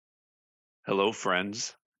Hello,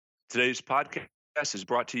 friends. Today's podcast is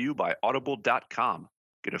brought to you by Audible.com.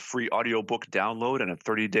 Get a free audiobook download and a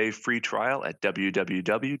 30-day free trial at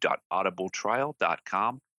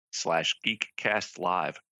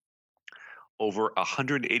www.audibletrial.com/geekcastlive. Over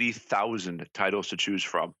 180,000 titles to choose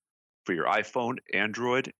from for your iPhone,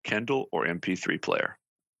 Android, Kindle, or MP3 player.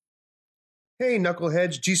 Hey,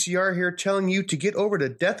 Knuckleheads, GCR here telling you to get over to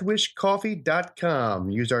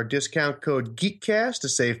deathwishcoffee.com. Use our discount code GEEKCAST to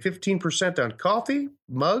save 15% on coffee,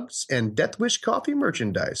 mugs, and Death Wish coffee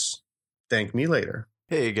merchandise. Thank me later.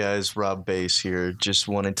 Hey guys, Rob Bass here. Just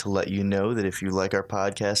wanted to let you know that if you like our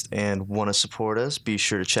podcast and want to support us, be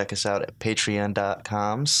sure to check us out at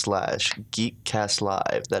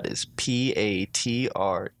patreon.com/geekcastlive. That is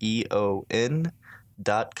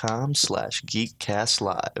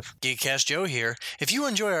patreon.com/geekcastlive. Geekcast Joe here. If you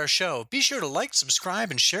enjoy our show, be sure to like,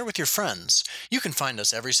 subscribe, and share with your friends. You can find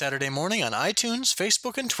us every Saturday morning on iTunes,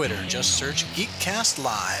 Facebook, and Twitter. Just search Geekcast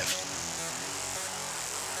Live.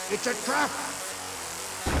 It's a trap!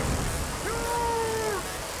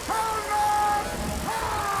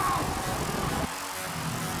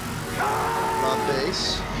 Rob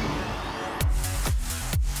Bass.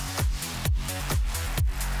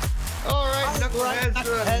 All right, Knuckleheads.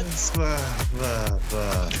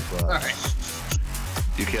 All right.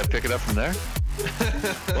 You can't pick it up from there?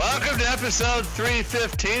 Welcome to episode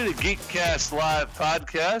 315 of the Geekcast Live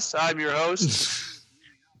podcast. I'm your host.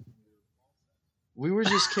 We were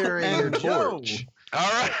just carrying your torch. All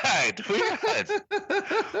right, we had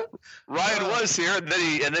Ryan was here, and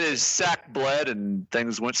then his sack bled, and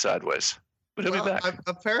things went sideways. But he'll be back.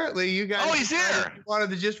 Apparently, you guys Oh, he's here. wanted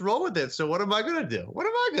to just roll with it. So what am I going to do?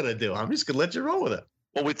 I'm just going to let you roll with it.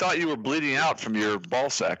 Well, we thought you were bleeding out from your ball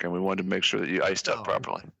sack, and we wanted to make sure that you iced up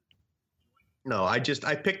properly. No, I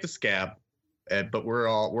picked the scab, but we're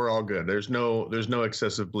all good. There's no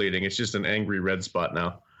excessive bleeding. It's just an angry red spot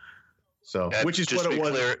now. So, which is what it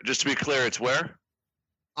was. Just to be clear, it's where?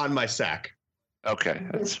 On my sack. Okay,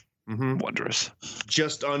 that's wondrous.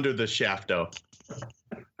 Just under the shafto.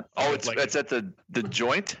 Oh, it's at the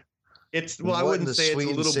joint? I wouldn't say it's a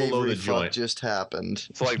little below the joint. Just happened.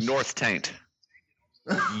 It's like North Taint.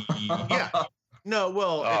 Yeah. No,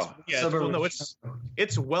 well,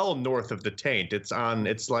 it's well north of the taint. It's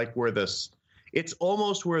almost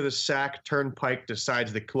where the sack turnpike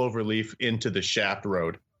decides the cloverleaf into the shaft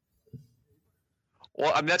road.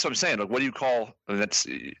 Well, I mean, that's what I'm saying. Like, what do you call? I mean, that's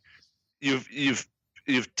you've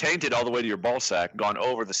tainted all the way to your ball sack, gone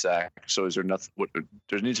over the sack. So is there nothing?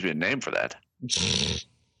 There needs to be a name for that.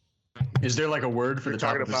 Is there like a word for the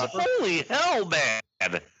top of the zipper? Holy hell, man!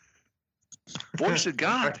 Voice of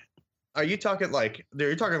God. Are you talking like?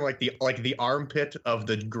 You're talking like the armpit of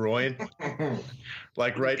the groin,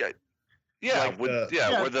 like right? Yeah, like where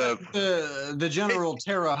the general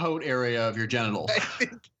Terre Haute area of your genitals.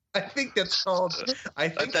 I think that's called.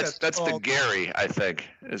 That's the Gary. I think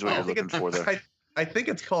is what you're looking for there. I think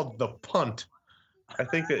it's called the punt. I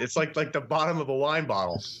think that it's like the bottom of a wine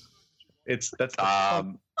bottle. That's the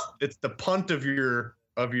punt. It's the punt of your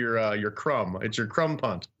crumb. It's your crumb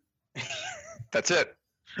punt. That's it.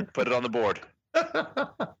 Put it on the board.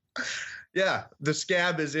 Yeah, the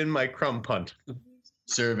scab is in my crumb punt.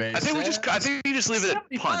 Survey. I think you just leave it at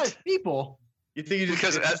punt. People. You think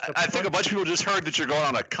Because I think a bunch of people just heard that you're going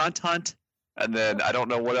on a cunt hunt, and then I don't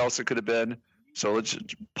know what else it could have been. So let's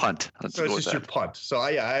just punt. So it's just your punt. So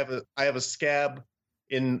I have a scab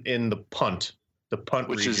in the punt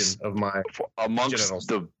which region is of my amongst genitals.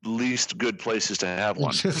 the least good places to have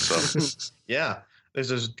one. So yeah,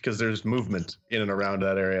 there's movement in and around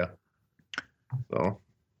that area. So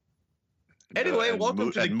anyway,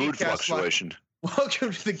 welcome to the mood Geekcast fluctuation.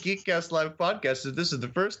 Welcome to the Geekcast Live podcast. If this is the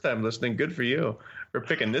first time listening, good for you for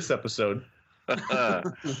picking this episode.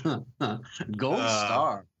 Gold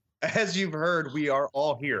star. As you've heard, we are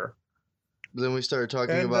all here. Then we started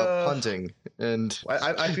talking about punting, and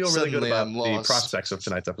I feel really good suddenly about I'm the lost. prospects of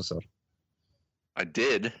tonight's episode. I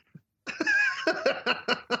did.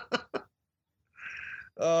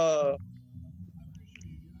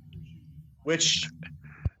 Which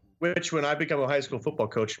when I become a high school football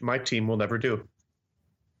coach, my team will never do.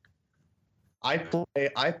 I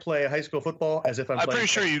play high school football as if I'm pretty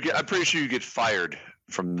sure you get fired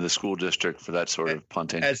from the school district for that sort of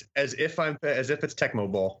punting. As if it's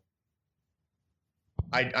Tecmo Bowl.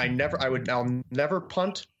 I'll never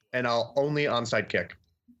punt, and I'll only onside kick.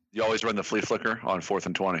 You always run the flea flicker on 4th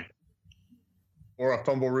and 20. Or a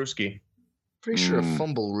fumble rooski. Pretty sure a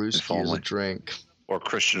fumble rooski is a drink. Or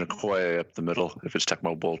Christian Okoye up the middle if it's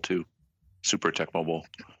Tecmo Bowl 2. Super Tecmo Bowl.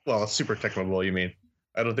 Well, Super Tecmo Bowl, you mean?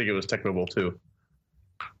 I don't think it was Tecmo Bowl 2.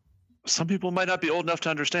 some people might not be old enough to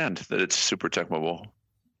understand that it's Super Tecmo Bowl.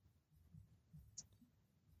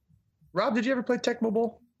 Rob, did you ever play Tecmo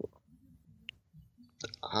Bowl?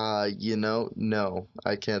 No,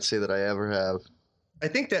 I can't say that I ever have. I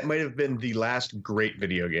think that might have been the last great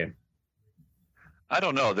video game. I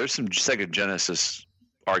don't know. There's some Sega Genesis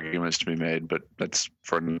arguments to be made, but that's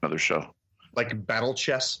for another show. Like Battle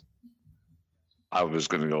Chess? I was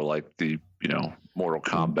going to go like the, Mortal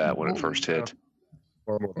Kombat when it first hit.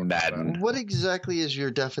 Madden. What exactly is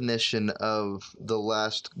your definition of the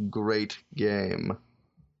last great game?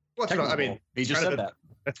 Well, I mean, he just said that.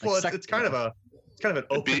 It's kind of an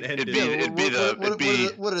open-ended.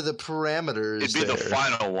 What are the parameters? It'd be the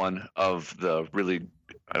final one of the really.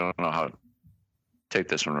 I don't know how to take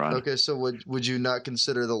this one, Ron. Okay, so would you not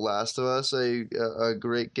consider The Last of Us a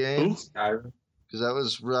great game? Because that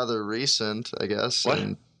was rather recent, I guess. What?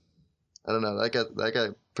 And I don't know. That got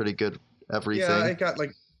pretty good everything. Yeah, it got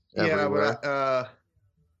like everywhere. Yeah, but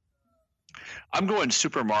I'm going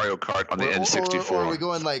Super Mario Kart on the N64. Or are we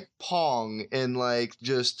going like Pong and like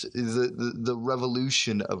just the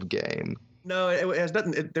revolution of game? no, it has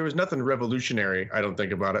nothing. There was nothing revolutionary, I don't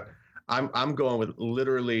think, about it. I'm going with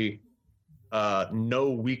literally no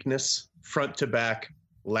weakness, front to back.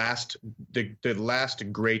 The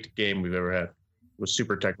last great game we've ever had was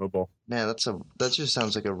Super Tecmo Bowl. Man, that just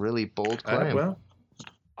sounds like a really bold claim. Well,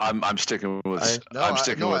 I'm sticking with.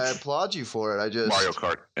 I applaud you for it. I just Mario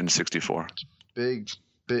Kart N64. Big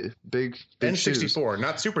N64,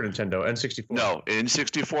 not Super Nintendo. N64. No,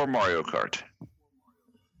 N64 Mario Kart.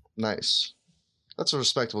 Nice. That's a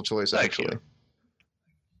respectable choice, Thank actually. you.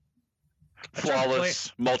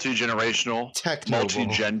 Flawless, multi-generational, Techno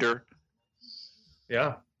multi-gender.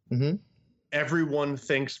 Yeah. Mm-hmm. Everyone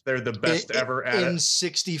thinks they're the best ever at in it.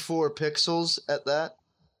 64 pixels at that.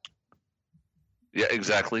 Yeah,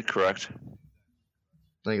 exactly. Correct. I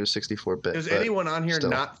think it was 64 bit. Does anyone on here still.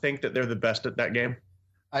 not think that they're the best at that game?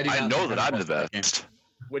 I know that I'm the best.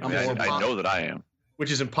 Which, I know that I am. which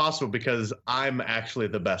is impossible because I'm actually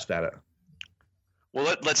the best at it.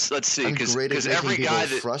 Well, let's see, I'm because great at every making guy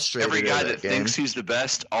people that frustrated at game. thinks he's the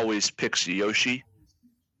best always picks Yoshi.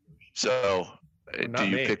 So, Not do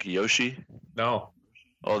you me. pick Yoshi? No.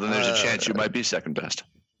 Oh, then there's a chance you might be second best.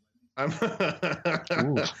 I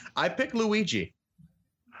pick Luigi.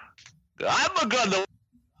 I'm gonna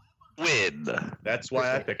win. That's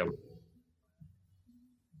why I pick him.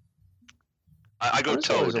 I go I was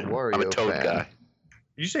always Toad. a Wario I'm a Toad fan. guy.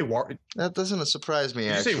 Did you say Wario? That doesn't surprise me, Did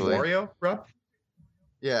you actually. say Wario, Rob?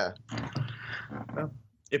 Yeah.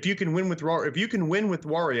 If you can win with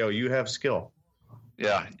Wario, you have skill.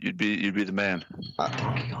 Yeah, you'd be the man.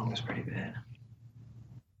 Donkey Kong was pretty bad.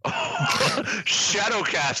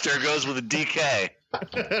 Shadowcaster goes with a DK.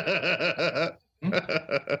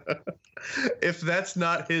 If that's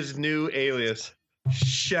not his new alias,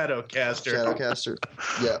 Shadowcaster. Shadowcaster.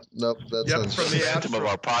 Yeah. Nope. That's Yep, from the Phantom of Astro.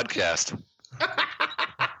 our podcast.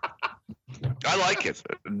 I like it.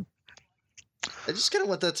 I just kind of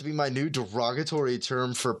want that to be my new derogatory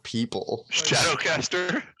term for people.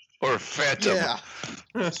 Shadowcaster or Phantom? Yeah.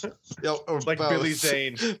 Yeah, or Like both. Billy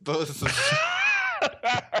Zane. Both.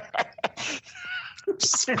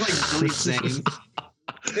 Like Billy Zane.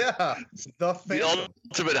 Yeah. The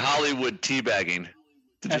ultimate Hollywood teabagging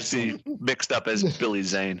to just be mixed up as Billy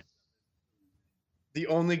Zane. The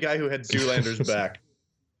only guy who had Zoolander's back.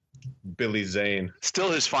 Billy Zane.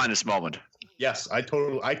 Still his finest moment. Yes, I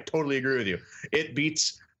totally agree with you. It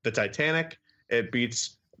beats the Titanic. It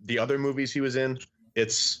beats the other movies he was in.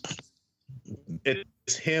 It's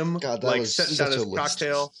him God, that like was setting down such his a list.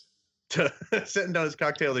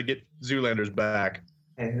 cocktail to get Zoolander's back.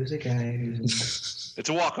 Hey, who's a guy who's... It's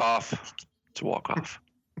a walk-off. It's a walk-off.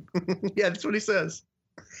 Yeah, that's what he says.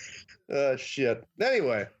 Shit.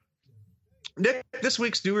 Anyway, Nick, this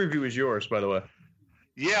week's new review is yours, by the way.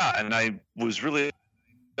 Yeah, and I was really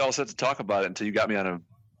all set to talk about it until you got me on a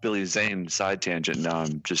Billy Zane side tangent. Now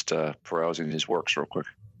I'm just perusing his works real quick.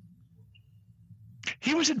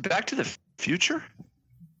 He was in Back to the Future?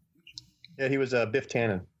 Yeah, he was Biff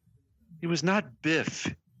Tannen. He was not Biff.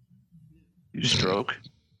 You stroke?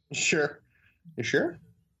 Sure. You sure?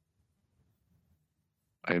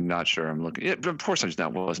 I'm not sure. I'm looking. Yeah, of course I'm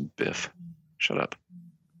not. Wasn't Biff. Shut up.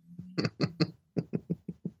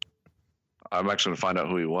 I'm actually going to find out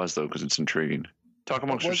who he was, though, because it's intriguing. Talk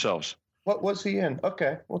amongst yourselves. What was he in?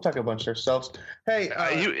 Okay, we'll talk amongst ourselves. Hey,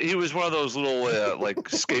 He was one of those little, like,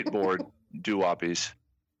 skateboard doo-woppies.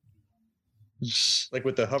 like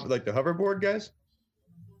with the hoverboard guys?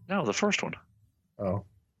 No, the first one. Oh.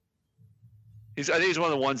 I think he's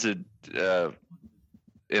one of the ones that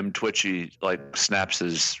M. Twitchy, like, snaps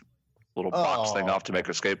his little box thing off to make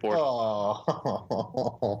a skateboard. Oh,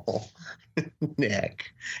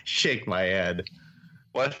 Nick, shake my head.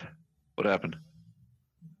 What? What happened?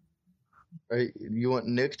 You want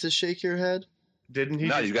Nick to shake your head? Didn't he?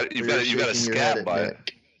 No, just- you got a scab by it.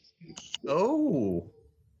 Nick. Oh,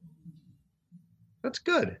 that's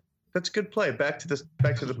good. That's good play. Back to the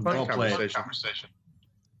fun Well played. conversation.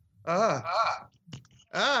 Ah.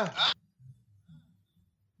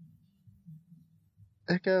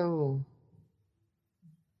 Echo.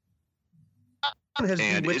 Has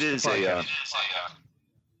And bewitched it the is podcast.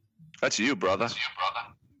 that's you, brother.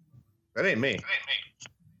 That ain't me.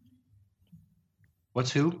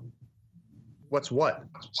 What's who? What's what?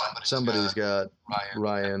 Somebody's got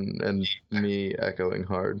Ryan and me echoing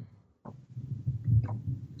hard.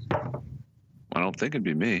 I don't think it'd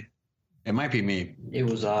be me. It might be me. It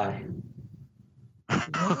was I.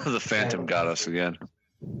 The Phantom got us again.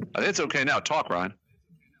 I think it's okay now. Talk, Ryan.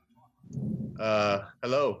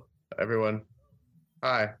 Hello, everyone.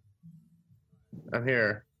 Hi. I'm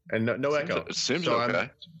here. And no echo. It seems So okay.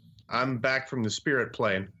 I'm back from the spirit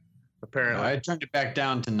plane, apparently. I turned it back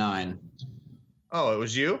down to 9. Oh, it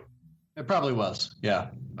was you? It probably was. Yeah.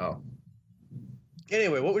 Oh.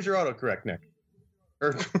 Anyway, what was your autocorrect, Nick?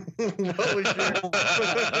 Or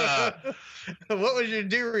what was your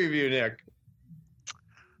do review, Nick?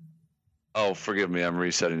 Oh, forgive me. I'm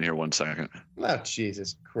resetting here 1 second. Oh,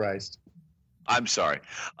 Jesus Christ. I'm sorry.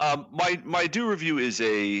 My do review is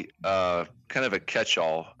a kind of a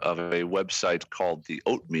catch-all of a website called The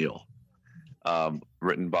Oatmeal,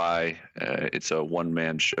 written by it's a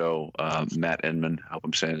one-man show. Matt Inman, I hope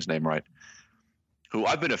I'm saying his name right, who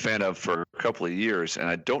I've been a fan of for a couple of years, and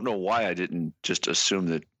I don't know why I didn't just assume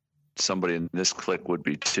that somebody in this clique would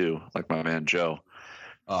be too, like my man Joe.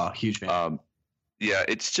 Huge fan. Yeah,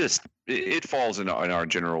 it's just it falls in our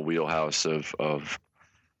general wheelhouse of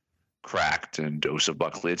Cracked and Dose of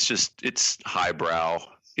Buckley. It's highbrow,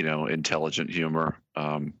 intelligent humor.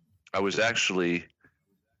 I was actually,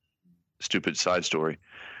 stupid side story.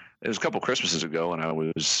 It was a couple Christmases ago, and I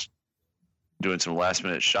was doing some last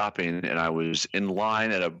minute shopping, and I was in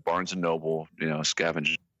line at a Barnes and Noble,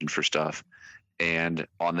 scavenging for stuff, and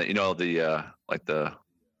on the the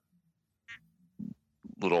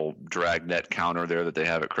little dragnet counter there that they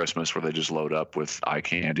have at Christmas, where they just load up with eye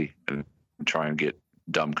candy and try and get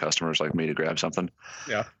dumb customers like me to grab something.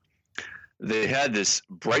 Yeah. They had this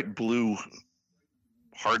bright blue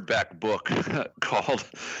hardback book called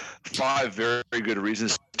 5 Very Good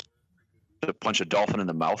Reasons to Punch a Dolphin in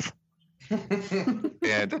the Mouth.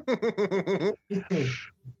 and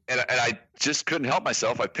I just couldn't help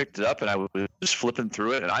myself. I picked it up and I was just flipping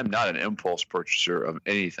through it, and I'm not an impulse purchaser of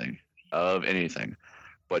anything.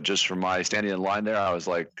 But just from my standing in line there, I was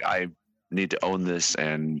like, I need to own this,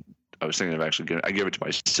 and I was thinking of actually I gave it to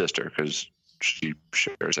my sister because she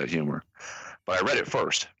shares that humor. But I read it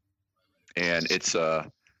first, and it's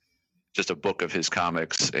just a book of his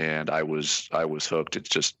comics, and I was hooked. It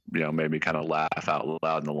just made me kind of laugh out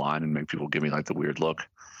loud in the line and make people give me like the weird look.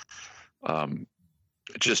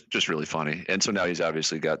 Just really funny. And so now he's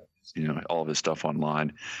obviously got all of his stuff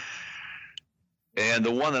online. And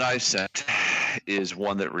the one that I sent is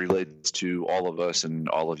one that relates to all of us and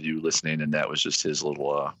all of you listening, and that was just his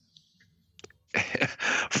little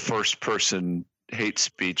first person hate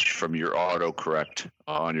speech from your autocorrect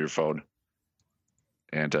on your phone.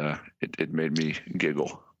 And it made me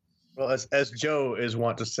giggle. Well, as Joe is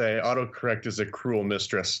wont to say, autocorrect is a cruel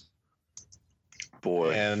mistress.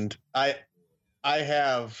 Boy. And I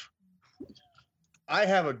have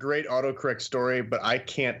a great autocorrect story, but I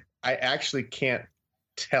actually can't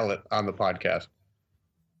tell it on the podcast.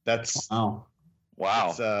 That's Oh.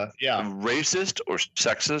 Wow. yeah, Racist or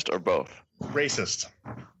sexist or both? racist.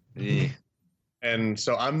 Yeah. And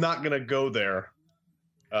so I'm not gonna go there.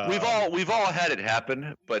 We've all had it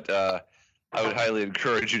happen, but I would highly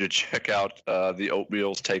encourage you to check out the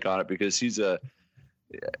Oatmeal's take on it, because he's a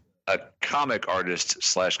comic artist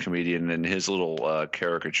 / comedian, and his little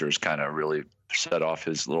caricatures kind of really set off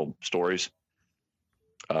his little stories.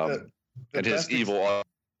 And his evil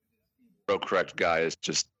autocorrect guy is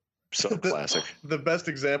just so classic. The best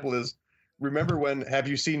example is, remember when Have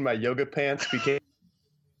You Seen My Yoga Pants became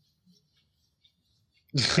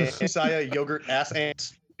Messiah Yogurt Ass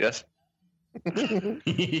Ants? Yes.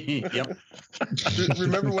 Yep.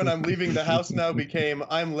 Remember when I'm leaving the house now became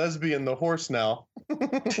I'm lesbian the horse now?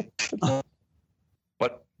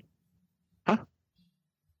 What? Huh?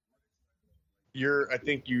 I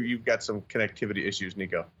think you've got some connectivity issues,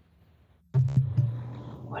 Nico.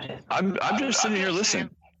 What if I'm just sitting here listening.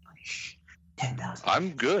 10,000?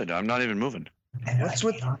 I'm good. I'm not even moving. And What's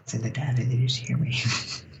what's with- with in the data? They just hear me.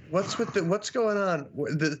 What's going on?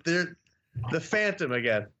 The Phantom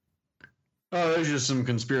again. Oh, there's just some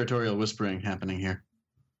conspiratorial whispering happening here.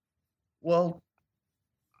 Well,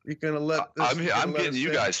 you're gonna let this. I'm getting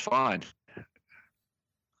you guys fine.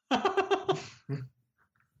 Are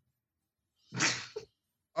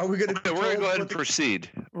we gonna? We're gonna go ahead and proceed.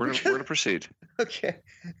 We're gonna proceed. Okay.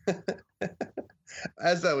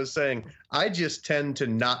 As I was saying, I just tend to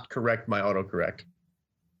not correct my autocorrect.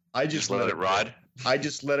 I just let it ride. I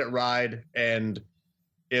just let it ride, and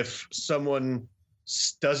if someone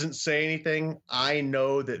doesn't say anything, I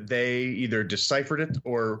know that they either deciphered it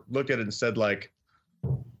or looked at it and said like,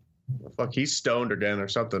 "Fuck, he's stoned or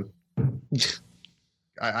something."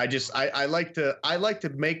 I like to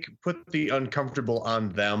put the uncomfortable on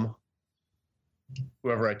them,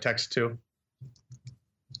 whoever I text to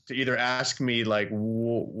either ask me like,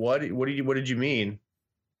 what did you mean,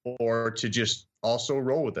 or to just also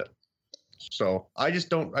roll with it. So I just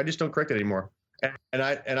don't correct it anymore, and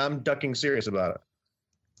I'm ducking serious about it.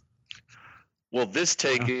 Well, this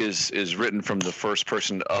take is written from the first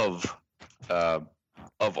person of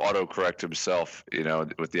autocorrect himself, you know,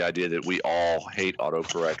 with the idea that we all hate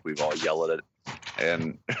autocorrect. We've all yelled at it.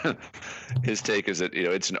 And his take is that, you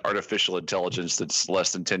know, it's an artificial intelligence that's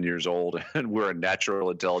less than 10 years old, and we're a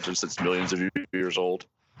natural intelligence that's millions of years old.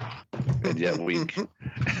 And yet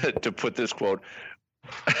to put this quote,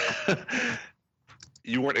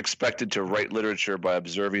 you weren't expected to write literature by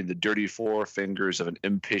observing the dirty forefingers of an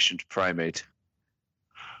impatient primate.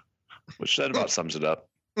 Which that about sums it up.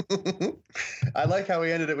 I like how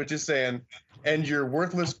he ended it with just saying, "And your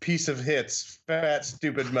worthless piece of hits, fat,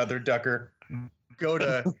 stupid mother ducker, go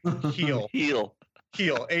to heal. Heal.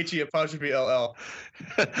 Heal. HE''LL.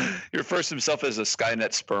 He refers to himself as a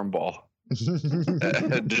Skynet sperm ball.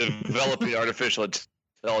 Developing artificial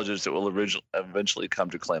intelligence that will eventually come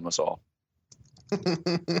to claim us all."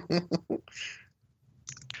 And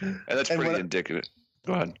that's pretty indicative.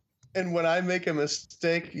 Go ahead. And when I make a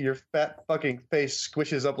mistake, your fat fucking face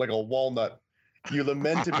squishes up like a walnut. You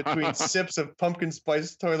lamented between sips of pumpkin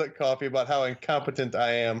spice toilet coffee about how incompetent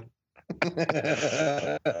I am.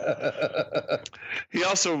 He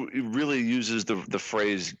also really uses the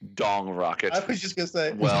phrase "dong rocket." I was just gonna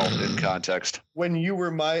say, well, in context. When you were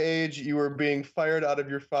my age, you were being fired out of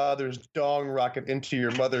your father's dong rocket into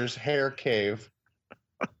your mother's hair cave.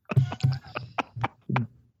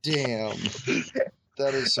 Damn.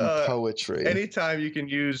 That is some poetry. Anytime you can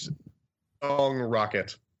use dong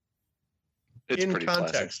rocket. It's in pretty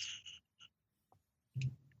context. Classic.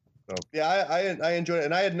 So, yeah, I enjoyed it,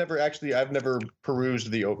 and I've never perused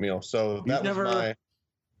the oatmeal, so You've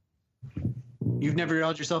never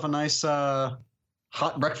got yourself a nice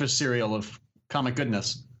hot breakfast cereal of comic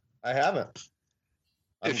goodness. I haven't.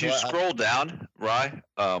 If you scroll down, Rye,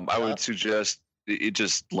 I would suggest it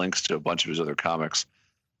just links to a bunch of his other comics.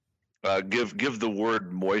 Give the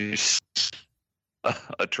word moist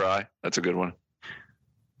a try. That's a good one.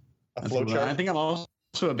 A flowchart. I think I'm also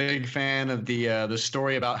a big fan of the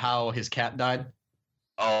story about how his cat died.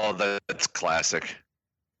 Oh, that's classic.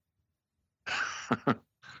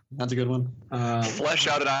 That's a good one. Flesh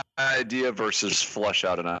out an idea versus flush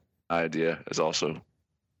out an idea is also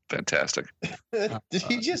fantastic. Did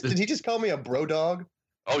he just call me a bro dog?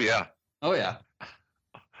 Oh yeah. Oh yeah.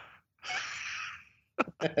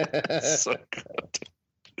 So good.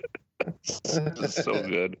 So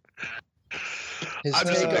good. His I'm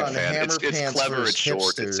just a take big on fan. Hammer It's Pants clever, versus it's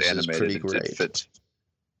short, it's hipsters is pretty animated, great. it fits.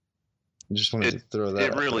 I just wanted to throw that.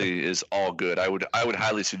 It really is all good. I would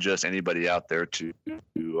highly suggest anybody out there to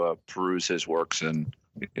peruse his works and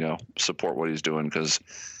support what he's doing, because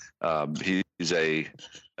he's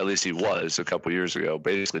at least he was a couple years ago,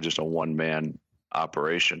 basically just a one-man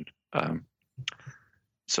operation.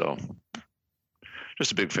 So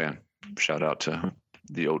just a big fan. Shout out to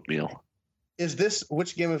the oatmeal. Is this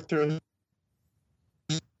which Game of Thrones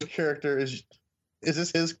character is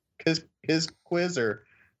this his quiz, or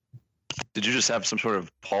did you just have some sort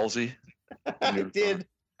of palsy? I did.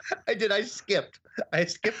 I skipped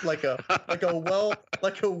like a well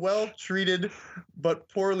treated but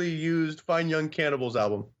poorly used Fine Young Cannibals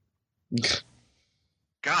album.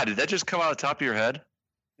 God, did that just come out of the top of your head?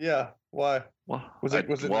 Yeah. Why? Well, was it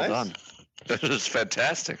well nice? Done. That was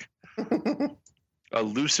fantastic. A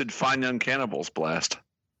lucid Fine Young Cannibals blast.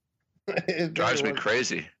 It drives me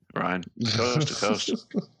crazy, Ryan. Coast to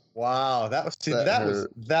coast. Wow, that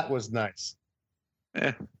was nice.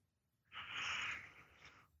 Yeah.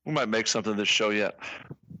 We might make something of this show yet.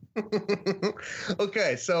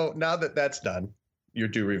 Okay, so now that that's done, your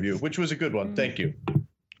due review, which was a good one. Thank you.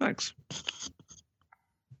 Thanks.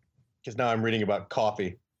 Because now I'm reading about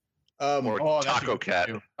coffee. Or Taco Cat.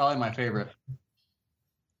 Probably my favorite.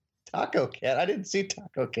 Taco Cat. I didn't see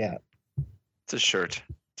Taco Cat. It's a shirt.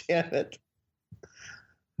 Damn it.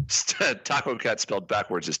 Taco Cat spelled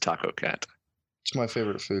backwards is Taco Cat. It's my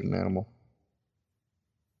favorite food and animal.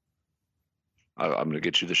 I'm going to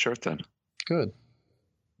get you the shirt then. Good.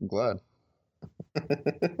 I'm glad.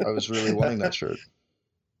 I was really wanting that shirt.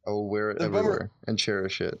 I will wear it everywhere and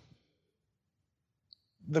cherish it.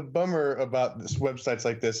 The bummer about this websites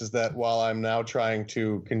like this is that while I'm now trying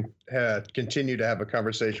to continue to have a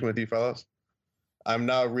conversation with you fellows, I'm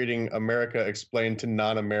now reading America Explained to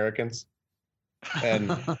Non-Americans.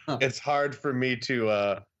 And it's hard for me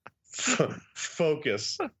to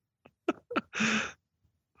focus.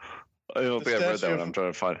 I don't think I've read that one. I'm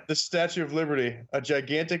trying to find it. The Statue of Liberty, a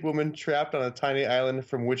gigantic woman trapped on a tiny island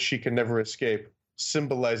from which she can never escape,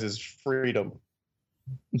 symbolizes freedom.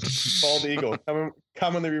 Bald eagle,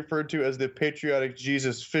 commonly referred to as the patriotic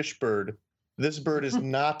Jesus fish bird. This bird is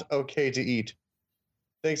not okay to eat.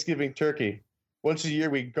 Thanksgiving turkey. Once a year,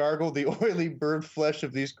 we gargle the oily bird flesh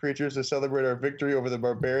of these creatures to celebrate our victory over the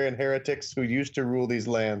barbarian heretics who used to rule these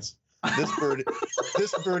lands. This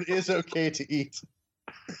bird is okay to eat.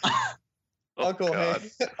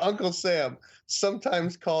 Uncle Sam,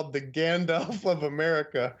 sometimes called the Gandalf of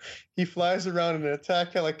America. He flies around in an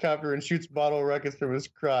attack helicopter and shoots bottle rockets from his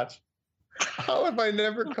crotch. How have I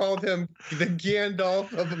never called him the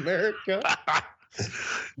Gandalf of America?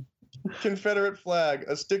 Confederate flag,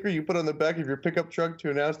 a sticker you put on the back of your pickup truck to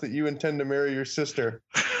announce that you intend to marry your sister.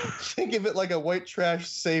 Think of it like a white trash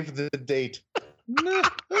save the date.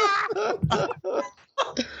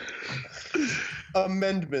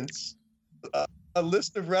 Amendments. A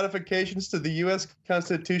list of ratifications to the U.S.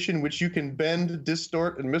 Constitution which you can bend,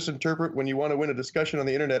 distort, and misinterpret when you want to win a discussion on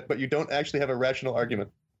the internet, but you don't actually have a rational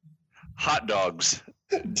argument. Hot dogs.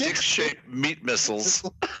 Dick-shaped meat missiles.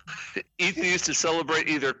 Eat these to celebrate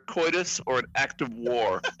either coitus or an act of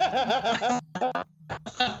war.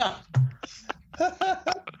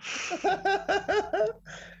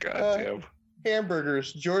 Goddamn.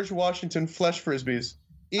 Hamburgers. George Washington flesh frisbees.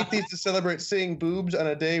 Eat these to celebrate seeing boobs on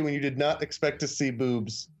a day when you did not expect to see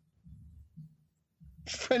boobs.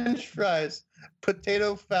 French fries.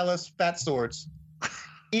 Potato phallus fat swords.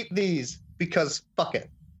 Eat these because fuck it.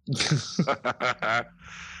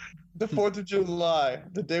 The 4th of July,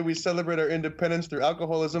 the day we celebrate our independence through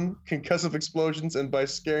alcoholism, concussive explosions, and by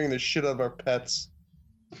scaring the shit out of our pets.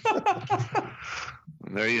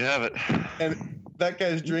 There you have it. And that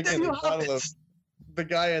guy's drinking a bottle of... The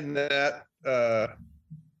guy in that, the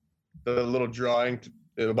little drawing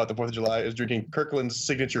about the 4th of July is drinking Kirkland's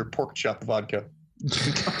signature pork chop vodka.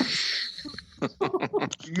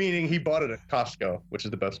 Meaning he bought it at Costco, which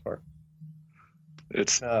is the best part.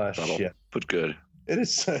 It's subtle, shit. But good. It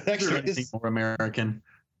is actually anything more American.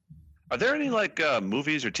 Are there any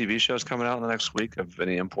movies or TV shows coming out in the next week of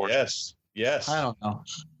any import? Yes. I don't know.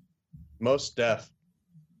 Most Def,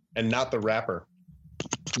 and not the rapper.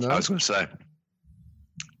 No? I was going to say,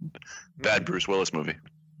 bad Bruce Willis movie.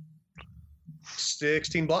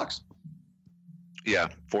 16 blocks. Yeah,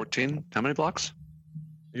 14. How many blocks?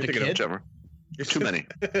 You're The thinking Kid? Whichever. Too many.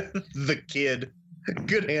 The Kid.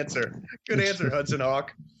 Good answer. Good answer, Hudson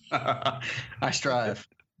Hawk. I strive.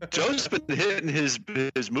 Joe's been hitting his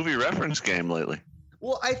movie reference game lately.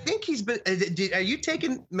 Well, I think he's been. Are you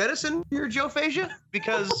taking medicine here, Joe Fasia?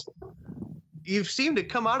 Because you seem to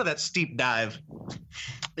come out of that steep dive.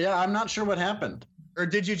 Yeah, I'm not sure what happened. Or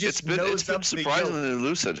did you just It's been surprisingly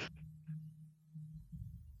lucid.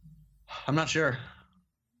 I'm not sure.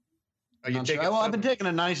 Are you Not taking? sure. Well, I've been taking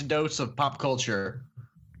a nice dose of pop culture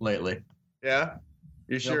lately. Yeah.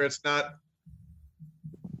 You sure it's not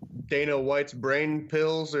Dana White's brain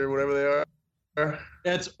pills or whatever they are?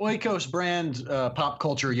 It's Oikos brand pop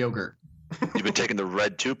culture yogurt. You've been taking the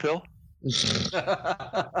Red 2 pill?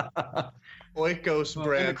 Oikos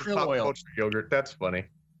brand krill pop oil. culture yogurt. That's funny.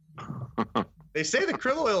 They say the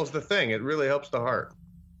krill oil is the thing. It really helps the heart.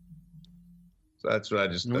 So that's what I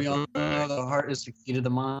just. We all know the heart is the key to the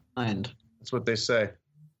mind. That's what they say.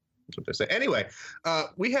 That's what they say. Anyway,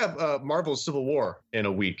 we have Marvel's Civil War in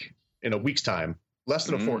a week's time, less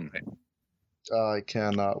than a fortnight. I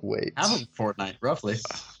cannot wait. Have a fortnight, roughly.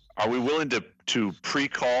 Are we willing to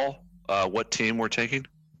pre-call what team we're taking?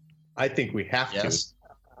 I think we have Yes.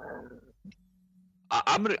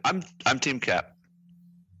 I'm Team Cap.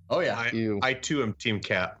 Oh yeah. to. I too am Team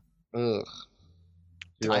Cap. Ugh.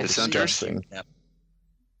 You're all The Centers? disgusting.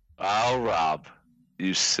 Oh, Rob,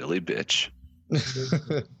 you silly bitch.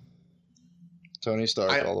 Tony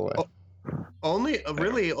Stark all the way.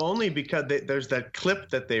 Only because there's that clip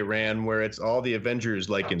that they ran where it's all the Avengers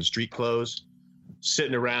like in street clothes,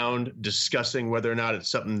 sitting around discussing whether or not it's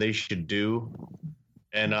something they should do.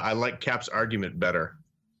 And I like Cap's argument better.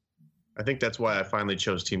 I think that's why I finally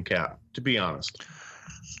chose Team Cap, to be honest.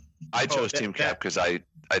 I chose Team Cap because I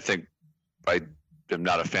think I am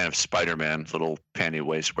not a fan of Spider-Man, little panty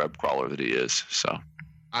waist web crawler that he is. So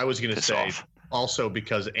I was going to say off. Also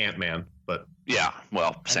because Ant-Man, but yeah,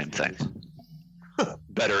 well, same thing.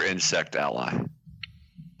 Better insect ally.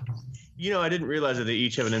 You know, I didn't realize that they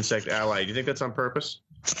each have an insect ally. Do you think that's on purpose?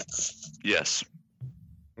 Yes.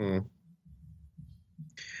 Well,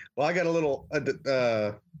 I got a little.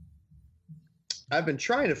 I've been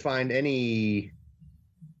trying to find any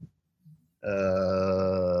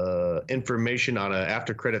information on an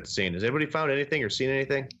after credit scene. Has anybody found anything or seen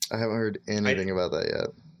anything? I haven't heard anything about that yet.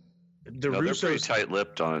 They're pretty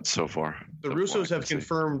tight-lipped on it so far. The Russos have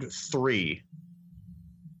confirmed 3.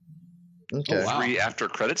 Okay. Oh, wow. 3 after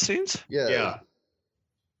credit scenes? Yeah.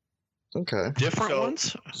 Okay. Different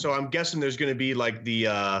ones? So I'm guessing there's going to be like the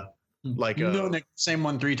no, Nick, same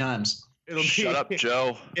one 3 times. Shut up,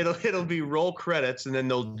 Joe. It'll be roll credits, and then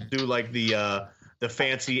they'll do like the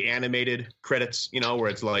fancy animated credits, where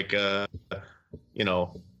it's like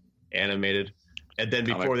animated, and then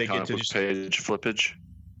before they get to just page flippage.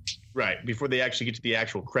 Right. Before they actually get to the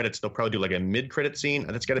actual credits, they'll probably do like a mid-credit scene.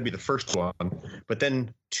 And that's got to be the first one, but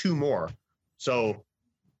then 2 more. So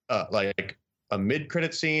like a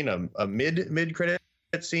mid-credit scene, a mid-credit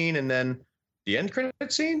scene, and then the end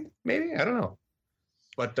credit scene, maybe? I don't know.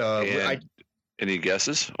 But any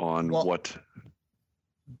guesses on what?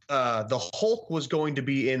 The Hulk was going to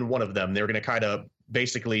be in one of them. They were going to kind of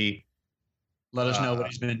basically let us know what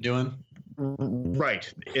he's been doing.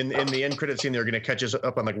 Right. In the end credit scene, they're going to catch us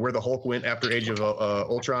up on like where the Hulk went after Age of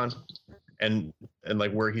Ultron, and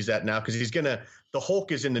like where he's at now, because the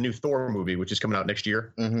Hulk is in the new Thor movie, which is coming out next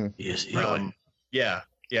year. Mm-hmm. Yes. Yeah.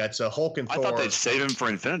 It's a Hulk and Thor. I thought they'd save him for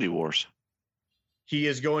Infinity Wars. He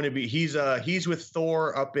is going to be. He's with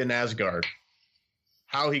Thor up in Asgard.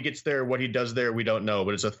 How he gets there, what he does there, we don't know.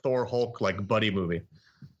 But it's a Thor Hulk like buddy movie.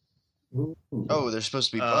 Oh, they're supposed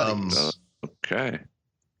to be buddies. Okay.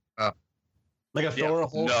 Like a Thor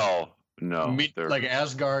Hulk? No. Like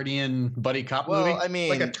Asgardian buddy cop movie? Well, I mean,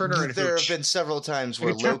 like a Turner and there Hooch. have been several times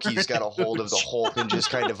where Loki's got a hold of the Hulk and just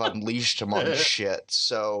kind of unleashed him on shit.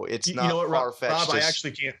 So it's not far-fetched. Rob, I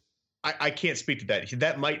actually can't. I can't speak to that.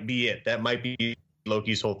 That might be it. That might be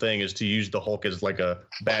Loki's whole thing, is to use the Hulk as like a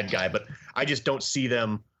bad guy. But I just don't see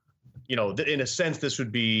them. In a sense, this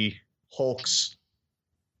would be Hulk's.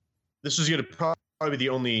 This is going to probably be the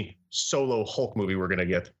only solo Hulk movie we're going to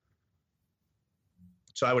get.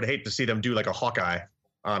 So I would hate to see them do like a Hawkeye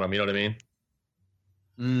on him. You know what I mean?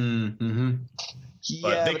 Mm-hmm.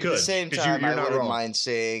 Yeah, they but could, at the same 'cause time, you're I not wouldn't wrong. mind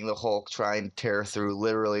seeing the Hulk try and tear through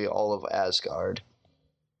literally all of Asgard.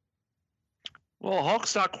 Well,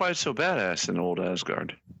 Hulk's not quite so badass in old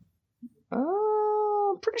Asgard.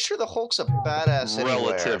 I'm pretty sure the Hulk's a badass anywhere.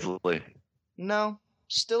 Relatively. No,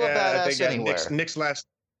 still a badass anywhere. Nick's last.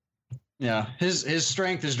 Yeah, his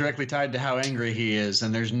strength is directly tied to how angry he is,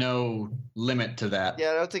 and there's no limit to that.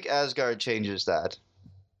 Yeah, I don't think Asgard changes that.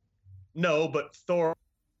 No, but Thor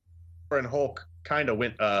and Hulk kind of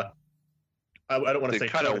went. I don't want to say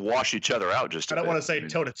they kind of wash each other out. Just I don't want to say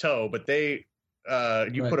toe to toe, but they.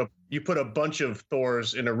 You put a bunch of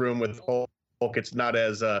Thors in a room with Hulk. It's not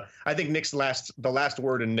as. I think the last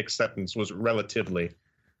word in Nick's sentence was relatively.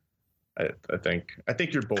 I think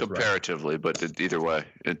you're both comparatively, right. But either way,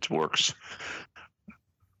 it works.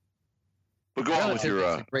 But go on with your.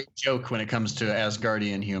 It's a great joke when it comes to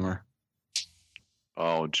Asgardian humor.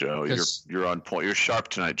 Oh, Joe, you're on point. You're sharp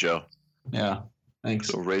tonight, Joe. Yeah, thanks.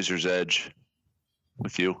 So razor's edge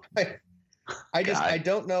with you. I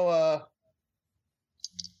don't know.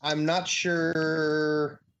 I'm not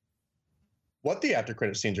sure what the after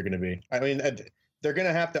credit scenes are going to be. I mean, they're going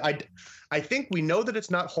to have to. I think we know that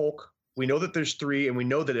it's not Hulk. We know that there's 3, and we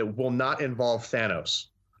know that it will not involve Thanos.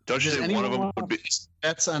 Don't you think one of them would be?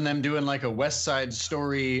 That's on them doing like a West Side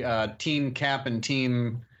Story, Team Cap and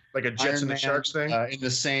Team like a Jets Iron and the Man, Sharks thing in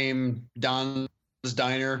the same Don's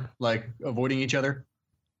diner, like avoiding each other.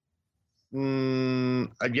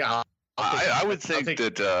 Yeah, I would think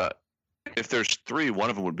that if there's 3, one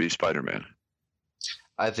of them would be Spider-Man.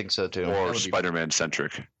 I think so too. Or Spider-Man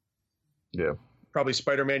centric. Yeah. Probably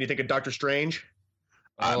Spider-Man. You think of Doctor Strange?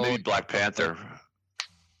 Maybe Black Panther.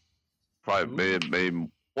 Probably maybe.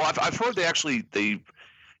 Well, I've heard they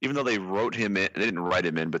even though they wrote him in, they didn't write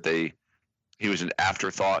him in, but he was an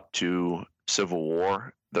afterthought to Civil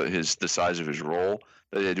War. The size of his role,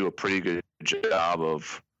 they do a pretty good job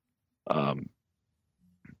of.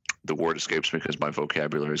 The word escapes me because my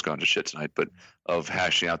vocabulary has gone to shit tonight. But of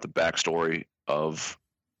hashing out the backstory of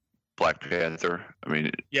Black Panther. I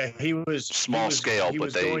mean, Yeah, he was Small scale, He but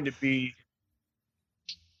was they- going to be.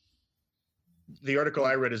 The article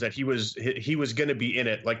I read is that he was going to be in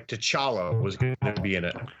it. Like T'Challa was going to be in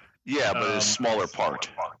it, yeah, but a smaller part.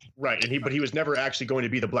 right? But he was never actually going to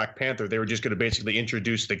be the Black Panther. They were just going to basically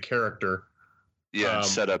introduce the character. Yeah, and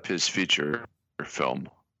set up his feature film.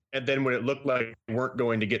 And then when it looked like they weren't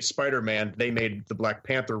going to get Spider-Man, they made the Black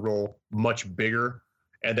Panther role much bigger.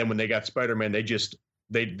 And then when they got Spider-Man,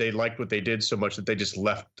 they liked what they did so much that they just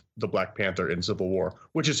left the Black Panther in Civil War,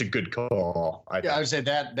 which is a good call. I would say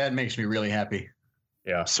that makes me really happy.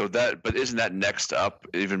 Yeah. So but isn't that next up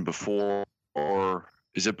even before, or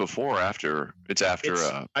is it before or after? It's after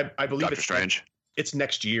I believe Doctor Strange. It's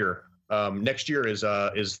next year. Next year is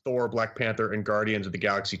Thor, Black Panther, and Guardians of the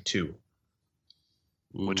Galaxy 2.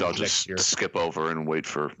 Which I'll just skip over and wait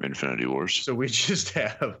for Infinity Wars. So we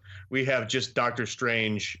have just Doctor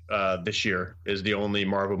Strange this year is the only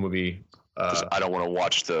Marvel movie. I don't want to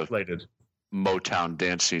watch the slated Motown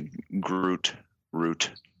dancing Groot route.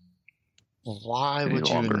 Why would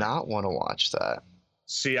you not want to watch that?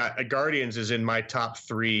 See, Guardians is in my top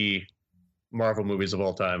 3 Marvel movies of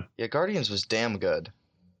all time. Yeah, Guardians was damn good.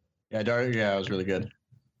 Yeah, it was really good.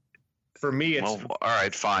 For me, it's all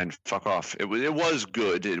right. Fine, fuck off. It was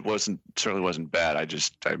good. It certainly wasn't bad.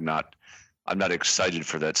 I'm not excited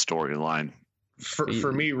for that storyline.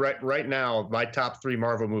 For me, right now, my top 3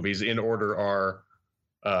 Marvel movies in order are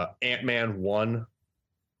Ant-Man 1,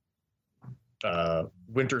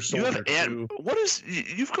 Winter Soldier 2.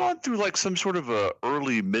 You've gone through like some sort of a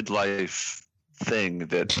early midlife thing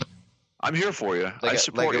that I'm here for you. I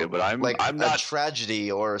support you, but I'm not a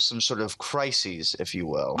tragedy or some sort of crises, if you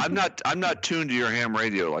will. I'm not tuned to your ham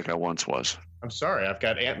radio like I once was. I'm sorry. I've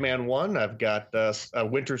got Ant-Man 1, I've got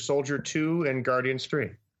Winter Soldier 2, and Guardians 3.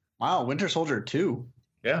 Wow, Winter Soldier 2.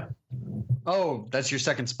 Yeah. Oh, that's your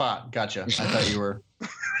second spot. Gotcha. I thought you were.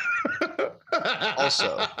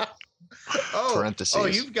 Also. Parentheses. Oh,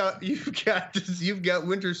 you've got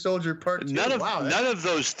Winter Soldier Part 2. None of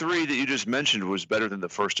those 3 that you just mentioned was better than the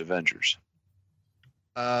first Avengers.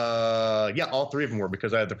 Yeah, all 3 of them were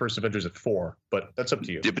because I had the first Avengers at 4, but that's up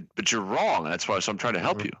to you. Yeah, but you're wrong. That's why I'm trying to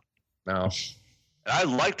help you. No. And I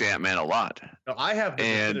liked Ant-Man a lot. No, I have the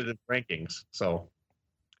definitive rankings, so.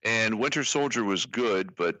 And Winter Soldier was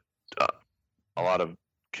good, but a lot of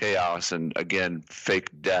chaos and again fake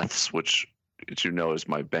deaths, which, as you know, is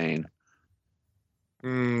my bane.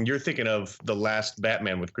 You're thinking of the last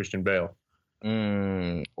Batman with Christian Bale.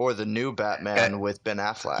 Or the new Batman with Ben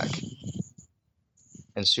Affleck.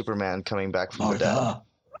 And Superman coming back from the dead.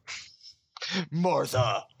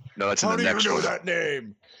 Martha! No, that's in the next one. That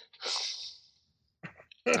name?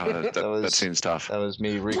 That scene's tough. That was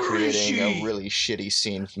me recreating a really shitty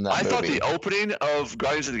scene from that movie. I thought the opening of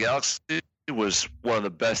Guardians of the Galaxy was one of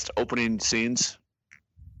the best opening scenes,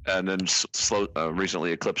 and then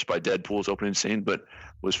recently eclipsed by Deadpool's opening scene, but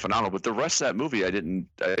was phenomenal. But the rest of that movie,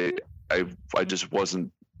 I just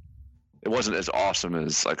wasn't. It wasn't as awesome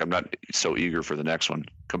as I'm not so eager for the next one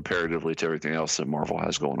comparatively to everything else that Marvel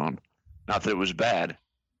has going on. Not that it was bad,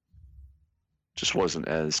 just wasn't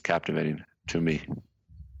as captivating to me.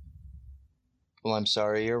 Well, I'm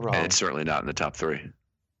sorry, you're wrong. And it's certainly not in the top 3.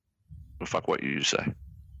 Well, fuck what you say.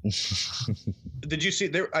 Did you see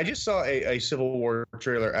there? I just saw a Civil War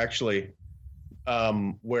trailer actually,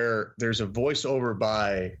 where there's a voiceover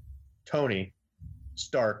by Tony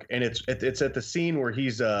Stark, and it's at the scene where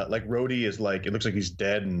he's like Rhodey is like, it looks like he's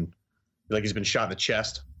dead and like he's been shot in the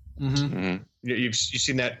chest. Mm-hmm. You've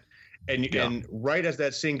seen that, and right as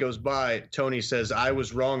that scene goes by, Tony says, "I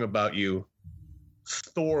was wrong about you.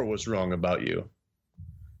 Thor was wrong about you."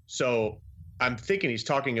 So I'm thinking he's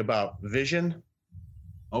talking about Vision.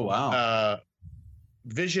 Oh wow.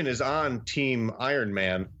 Vision is on Team Iron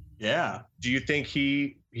Man. Yeah. Do you think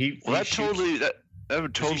he Well, that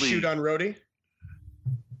would totally does he shoot on Rhodey?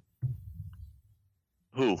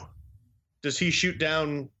 Who? Does he shoot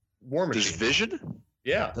down War Machine? Does Vision?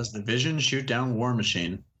 Yeah. Does the Vision shoot down War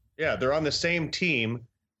Machine? Yeah, they're on the same team,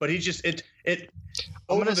 but he just I'm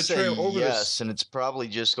over gonna the say trail over yes, and it's probably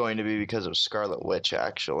just going to be because of Scarlet Witch,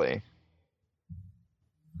 actually.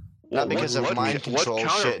 Not because of mind control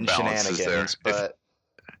shit and shenanigans, but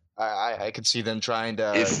I could see them trying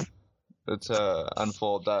to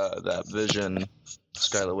unfold that Vision,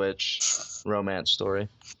 Scarlet Witch romance story.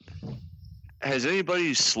 Has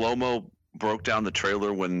anybody slow-mo broke down the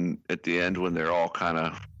trailer when at the end when they're all kind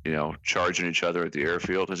of charging each other at the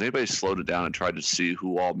airfield? Has anybody slowed it down and tried to see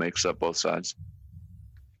who all makes up both sides?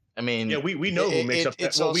 I mean, yeah, we know who makes up that.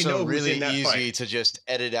 It's well, also we know really who's in that easy fight. to just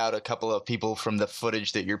edit out a couple of people from the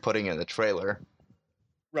footage that you're putting in the trailer.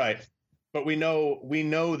 Right. But we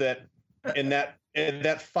know that in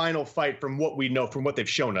that final fight, from what we know, from what they've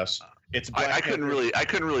shown us, it's Black Panther. I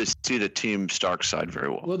couldn't really see the Team Stark side very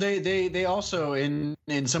well. Well, they also in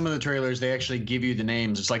some of the trailers they actually give you the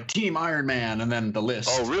names. It's like Team Iron Man and then the list.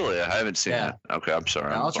 Oh, really? I haven't seen that. Okay, I'm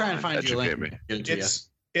sorry. I'll try and find you a link.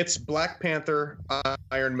 It's Black Panther,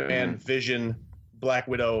 Iron Man, Vision, Black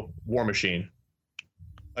Widow, War Machine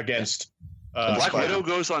against. Black Widow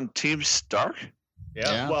goes on Team Stark.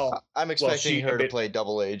 Yeah. Well, I'm expecting her to play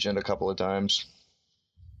double agent a couple of times.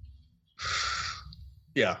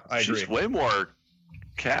 Yeah, I agree. She's way more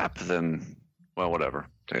Cap than, well, whatever.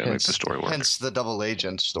 Make the story work. Hence the double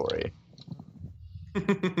agent story.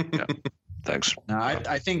 Yeah. Thanks. No,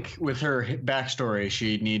 I think with her backstory,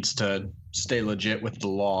 she needs to stay legit with the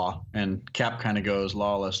law, and Cap kind of goes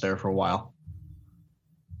lawless there for a while.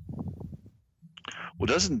 Well,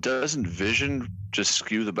 doesn't Vision just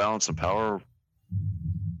skew the balance of power?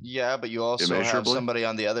 Yeah, but you also have somebody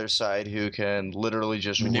on the other side who can literally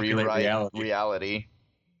just rewrite reality.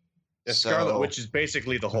 Yeah, Scarlet Witch is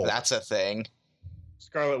basically the Hulk. That's a thing.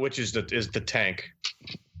 Scarlet Witch is the tank.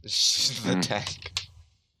 The tank.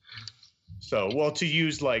 So, well, to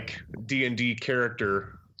use like D&D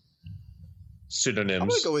character synonyms. I'm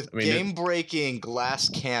gonna go with game-breaking glass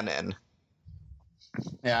cannon.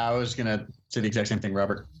 Yeah, I was gonna say the exact same thing,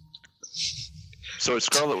 Robert. So it's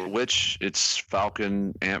Scarlet Witch, it's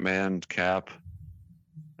Falcon, Ant-Man, Cap,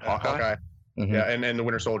 Hawkeye? Mm-hmm. Yeah, and the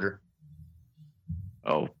Winter Soldier.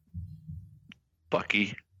 Oh.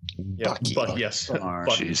 Bucky. Yeah, Bucky. Yes.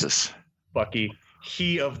 Bucky. Jesus. Bucky.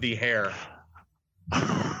 He of the hair.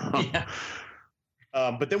 Yeah.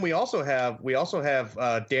 But then we also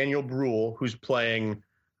have Daniel Bruhl, who's playing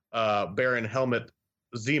Baron Helmut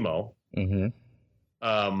Zemo,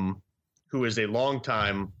 who is a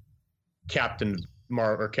longtime Captain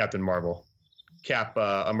Marvel, Cap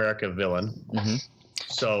America villain.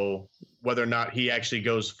 So whether or not he actually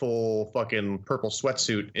goes full fucking purple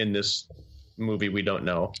sweatsuit in this movie, we don't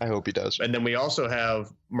know. I hope he does. And then we also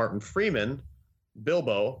have Martin Freeman,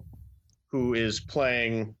 Bilbo, who is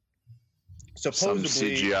playing supposedly some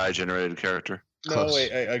CGI generated character. No,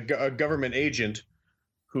 a government agent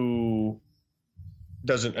who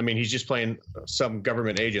doesn't. I mean, he's just playing some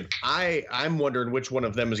government agent. I'm wondering which one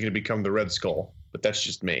of them is going to become the Red Skull, but that's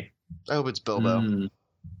just me. I hope it's Bilbo.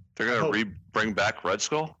 They're going to bring back Red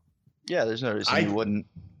Skull? Yeah, there's no reason you wouldn't.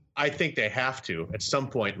 I think they have to. At some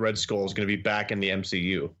point, Red Skull is going to be back in the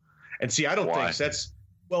MCU. And see, I don't think that's...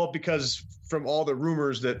 Well, because from all the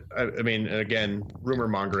rumors that... I mean, again, rumor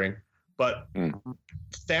mongering, but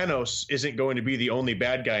Thanos isn't going to be the only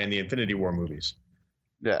bad guy in the Infinity War movies.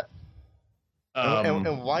 Yeah.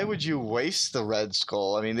 And why would you waste the Red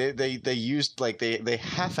Skull? I mean, they used... Like, they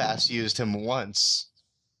half-ass used him once.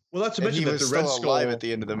 Well, not to mention that the Red Skull... alive at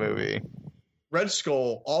the end of the movie. Red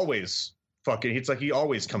Skull always... it's like he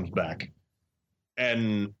always comes back.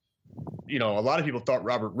 And, you know, a lot of people thought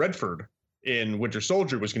Robert Redford in Winter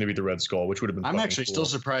Soldier was going to be the Red Skull, which would have been I'm actually still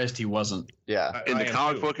surprised he wasn't. Yeah. In the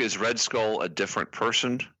comic book, is Red Skull a different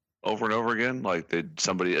person over and over again? Like,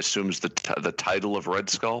 somebody assumes the title of Red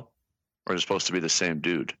Skull? Or is it supposed to be the same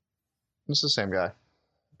dude? It's the same guy.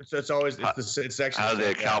 It's actually how do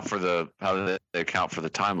they account for the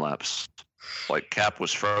time lapse? Like, Cap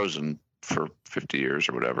was frozen for 50 years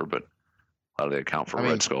or whatever, but how do they account for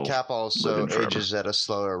Red Skull? Cap also ages at a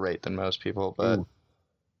slower rate than most people, but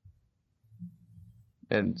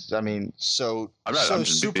and I mean, I'm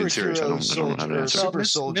just being serious. I don't have an answer. Super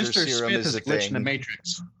soldier Mr. serum Smith is the glitched in thing. the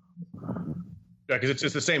Matrix. Yeah, because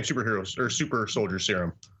it's the same superheroes or super soldier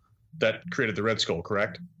serum that created the Red Skull,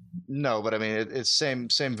 correct? No, but I mean, it's same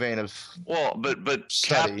vein of but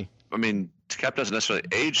study. Cap, I mean, Cap doesn't necessarily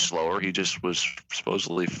age slower. He just was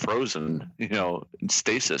supposedly frozen, in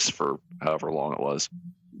stasis for however long it was.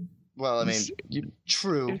 Well, I mean,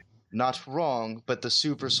 true, not wrong, but the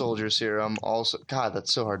super soldier serum also... God,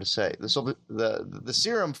 that's so hard to say. The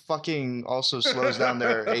serum fucking also slows down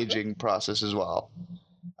their aging process as well.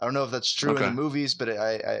 I don't know if that's true in the movies, but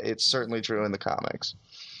it's certainly true in the comics.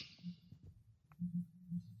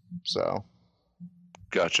 So...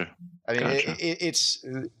 Gotcha. I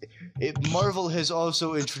mean, Marvel has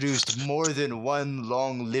also introduced more than one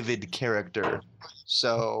long-lived character,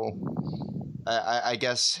 so I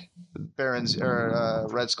guess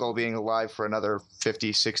Red Skull being alive for another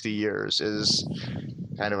 50, 60 years is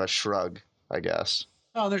kind of a shrug, I guess.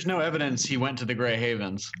 Oh, there's no evidence he went to the Grey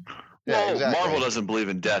Havens. Yeah, well, exactly. Marvel doesn't believe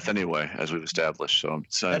in death anyway, as we've established, so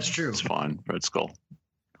that's true. It's fine. Red Skull.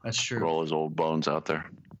 That's true. Roll his old bones out there.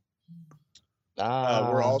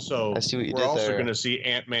 We're also going to see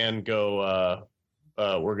Ant-Man go.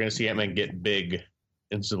 We're going to see Ant-Man get big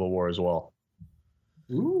in Civil War as well.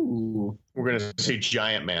 Ooh. We're going to see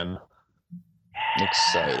Giant Man.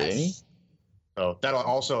 Exciting. So that'll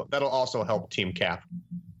also help Team Cap.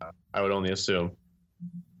 I would only assume.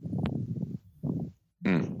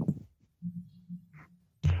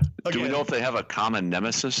 Do we know if they have a common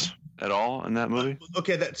nemesis at all in that movie?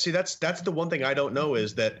 Okay, that's the one thing I don't know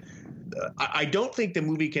is that I don't think the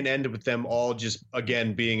movie can end with them all just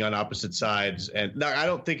again being on opposite sides, and I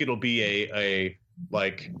don't think it'll be a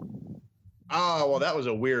like, well, that was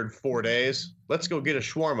a weird 4 days. Let's go get a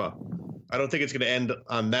shawarma. I don't think it's going to end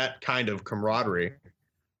on that kind of camaraderie,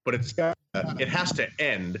 but it has to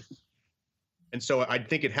end, and so I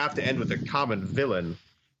think it'd have to end with a common villain.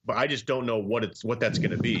 But I just don't know what that's going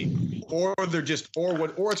to be, or it's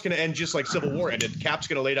going to end just like Civil War ended. Cap's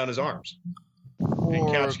going to lay down his arms,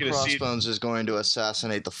 or Crossbones is going to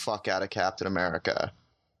assassinate the fuck out of Captain America.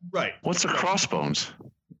 Right. What's a Crossbones?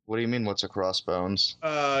 What do you mean? What's a Crossbones?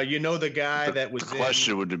 The guy that was. The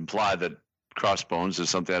question would imply that Crossbones is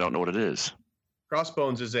something I don't know what it is.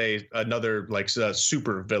 Crossbones is another like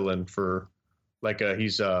super villain for like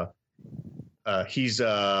he's the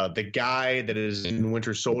guy that is in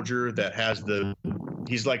Winter Soldier that has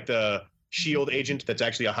he's like the SHIELD agent that's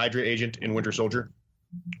actually a Hydra agent in Winter Soldier.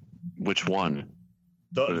 Which one?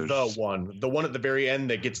 The one at the very end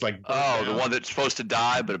that gets like down. The one that's supposed to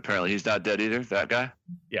die, but apparently he's not dead either. That guy?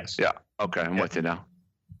 Yes. Yeah. Okay, I'm with you now.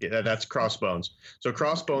 Yeah, that's Crossbones. So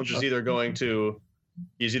Crossbones is either going to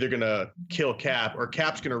kill Cap, or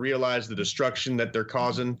Cap's going to realize the destruction that they're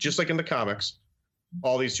causing, just like in the comics.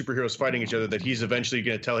 All these superheroes fighting each other, that he's eventually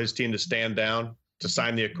going to tell his team to stand down, to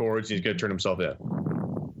sign the Accords, and he's going to turn himself in.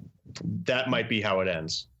 That might be how it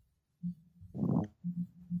ends.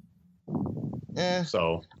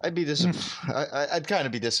 So I'd be I'd kind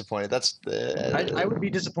of be disappointed. I would be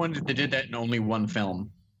disappointed if they did that in only one film.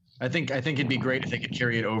 I think it'd be great if they could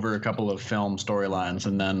carry it over a couple of film storylines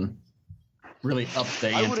and then really up the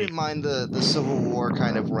ante. I wouldn't mind the Civil War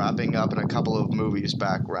kind of wrapping up in a couple of movies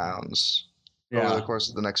backgrounds. Over the course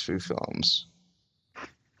of the next few films.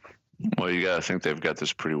 Well, you got to think they've got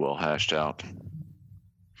this pretty well hashed out.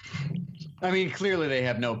 I mean, clearly they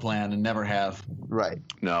have no plan and never have. Right.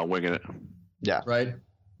 No, winging it. Yeah. Right?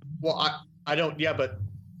 Well, I don't, but...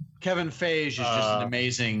 Kevin Feige is just an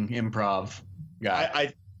amazing improv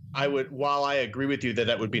guy. I would, while I agree with you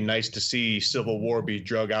that would be nice to see Civil War be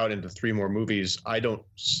drug out into 3 more movies, I don't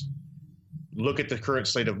look at the current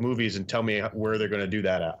slate of movies and tell me where they're going to do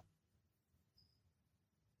that at.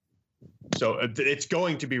 So it's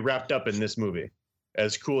going to be wrapped up in this movie,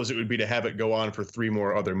 as cool as it would be to have it go on for 3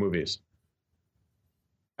 more other movies.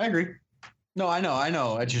 I agree. No, I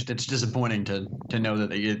know. It's disappointing to know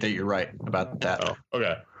that you're right about that. Oh, okay.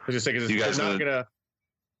 I was just saying, you guys not gonna.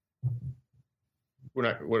 We're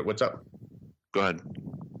not. What's up? Go ahead.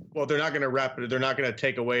 Well, they're not going to wrap it. They're not going to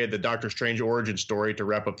take away the Doctor Strange origin story to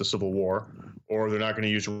wrap up the Civil War, or they're not going to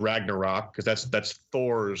use Ragnarok because that's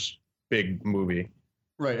Thor's big movie.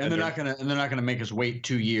 Right, and they're not gonna make us wait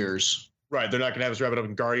 2 years. Right, they're not gonna have us wrap it up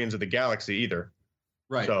in Guardians of the Galaxy either.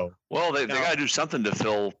 Right. So, well, they got to do something to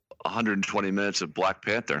fill 120 minutes of Black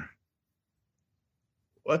Panther.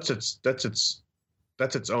 That's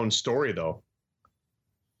its own story, though.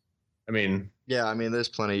 I mean, there's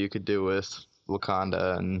plenty you could do with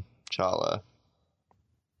Wakanda and T'Challa.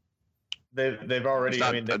 They've already.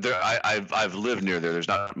 Not, I've lived near there. There's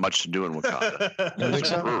not much to do in Wakanda. There's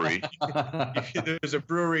a brewery. There's a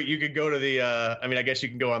brewery. You could go to the. I guess you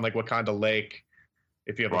can go on like Wakanda Lake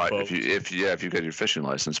if you have a boat. If you got your fishing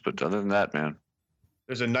license. But other than that, man,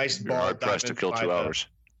 there's a nice ball. Hard pressed to kill 2 hours.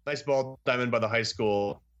 Nice ball diamond by the high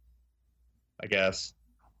school. I guess.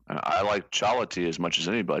 I like T'Challa as much as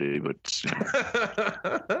anybody, but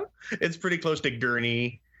it's pretty close to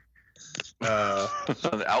Gurney.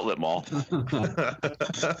 The outlet mall.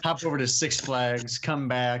 Hop over to Six Flags, come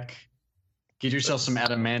back, get yourself some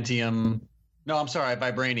adamantium. No, I'm sorry,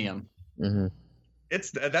 vibranium. Mm-hmm.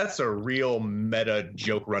 That's a real meta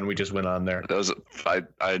joke run we just went on there. I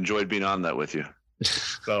enjoyed being on that with you.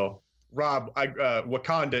 So, Rob,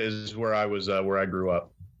 Wakanda is where I was, where I grew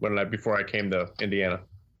up before I came to Indiana.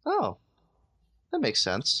 Oh, that makes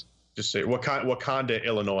sense. Just say Wakanda,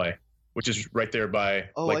 Illinois. Which is right there by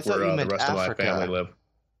where the rest Africa. of my family live.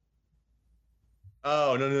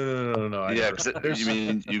 Oh no! Yeah, you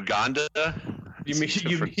mean Uganda? You mean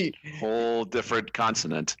whole different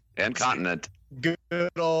continent and continent. Good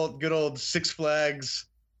old Six Flags,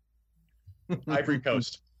 Ivory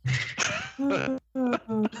Coast. You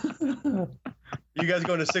guys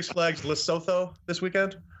going to Six Flags Lesotho this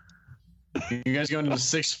weekend? You guys going to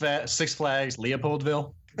Six Flags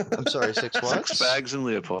Leopoldville? I'm sorry, Six what? Six Flags in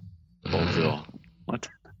Leopoldville. What?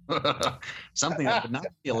 Something that would not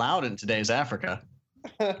be allowed in today's Africa.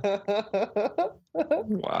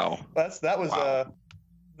 Wow. That was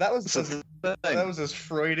as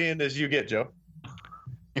Freudian as you get, Joe.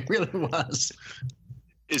 It really was.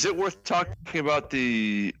 Is it worth talking about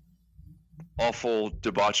the awful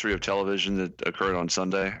debauchery of television that occurred on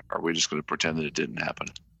Sunday? Or are we just going to pretend that it didn't happen?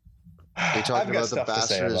 Are you talking about the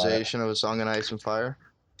bastardization of A Song of Ice and Fire?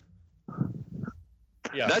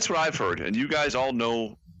 Yeah. That's what I've heard. And you guys all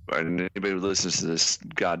know, and anybody who listens to this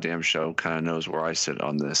goddamn show kind of knows where I sit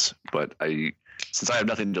on this. But since I have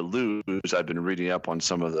nothing to lose, I've been reading up on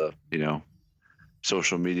some of the,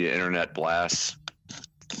 social media, internet blasts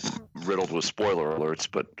riddled with spoiler alerts,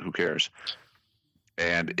 but who cares?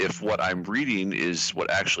 And if what I'm reading is what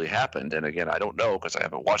actually happened, and again, I don't know because I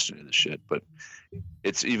haven't watched any of this shit, but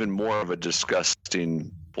it's even more of a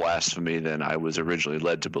disgusting blasphemy than I was originally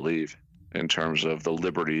led to believe in terms of the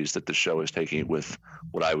liberties that the show is taking with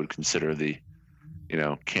what I would consider the,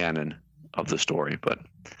 canon of the story. But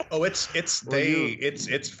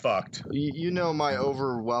it's fucked. You know my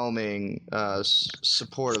overwhelming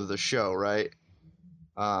support of the show, right?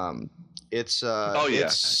 It's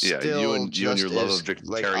you and your love of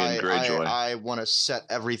Victorian Greyjoy. I want to set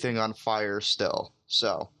everything on fire still.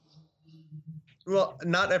 So, well,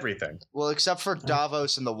 not everything. Well, except for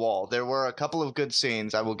Davos and the Wall, there were a couple of good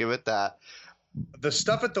scenes. I will give it that. The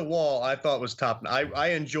stuff at the wall I thought was top.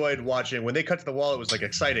 I enjoyed watching when they cut to the wall. It was like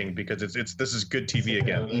exciting because this is good TV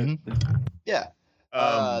again. Mm-hmm. Yeah.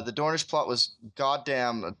 The Dornish plot was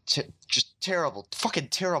goddamn just terrible, fucking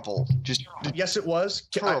terrible. Just yes, it was.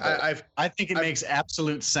 I think it makes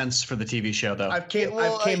absolute sense for the TV show, though. I've came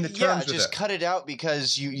to terms with just it. cut it out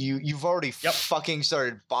because you've already fucking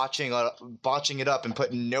started botching it up and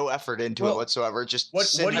putting no effort into it whatsoever. Just what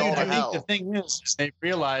do you do? I think the thing is, they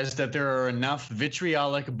realized that there are enough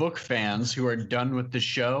vitriolic book fans who are done with the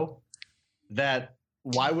show that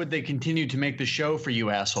why would they continue to make the show for you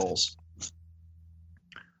assholes?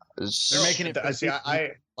 They're making it.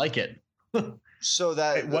 I like it. So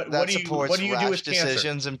that supports rash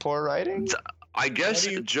decisions and poor writing. I guess,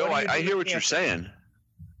 Joe. I hear what you're saying.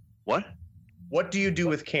 What? What do you do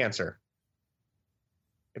with cancer?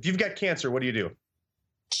 If you've got cancer, what do you do?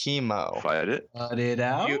 Chemo. Fight it. Cut it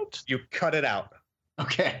out. You cut it out.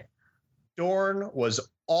 Okay. Dorne was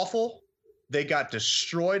awful. They got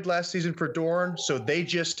destroyed last season for Dorne, so they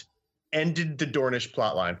just ended the Dornish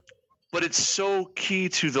plotline. But it's so key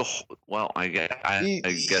to the well. I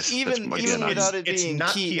guess even without it being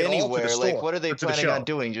key anywhere, like what are they planning on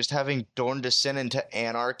doing? Just having Dorne descend into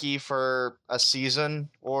anarchy for a season,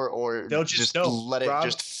 or they'll just let it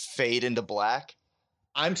just fade into black?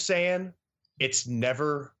 I'm saying it's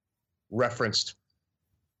never referenced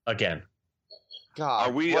again.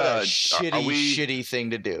 God, what a shitty thing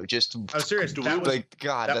to do. Just I'm serious.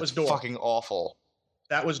 That's fucking awful.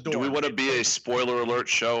 That was Dorne. Do we want to be a spoiler alert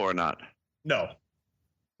show or not? No.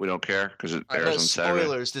 We don't care because it airs on Saturday.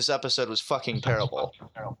 Spoilers, this episode was fucking terrible.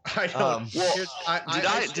 I know.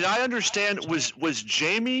 Did I understand, was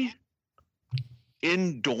Jaime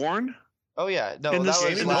in Dorne? Oh yeah. No, that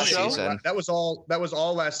was last season. That was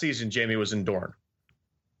all last season. Jaime was in Dorne.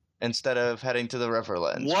 Instead of heading to the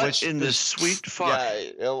Riverlands. What in the sweet fuck?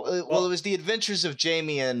 Yeah, it was the adventures of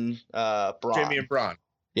Jaime and Bronn. Jaime and Bronn.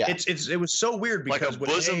 Yeah, it was so weird because like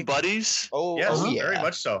a bosom buddies. Yes, very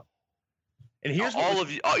much so. And here's all of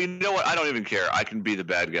you. Oh, you know what? I don't even care. I can be the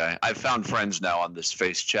bad guy. I've found friends now on this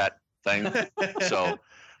face chat thing. So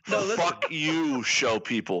fuck you, show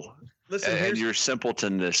people. Listen, and your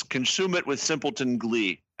simpletonness. Consume it with simpleton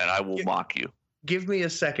glee, and I will mock you. Give me a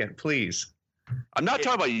second, please. I'm not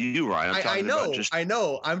talking about you, Ryan. I'm talking about just. I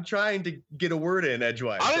know. I'm trying to get a word in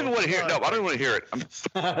edgewise. I don't even want to hear it. No, I don't want to hear it.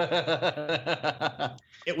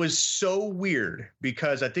 It was so weird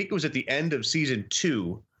because I think it was at the end of season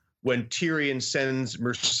 2 when Tyrion sends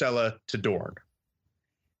Myrcella to Dorne,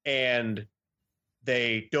 and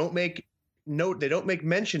they don't make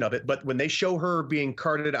mention of it. But when they show her being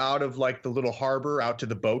carted out of like the little harbor out to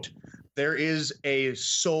the boat, there is a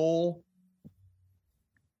sole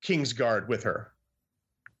Kingsguard with her.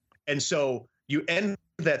 And so you end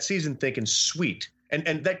that season thinking, sweet.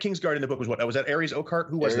 And that Kingsguard in the book was what? Was that Ares Oakheart?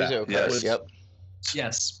 Who was that? Yes. Yep.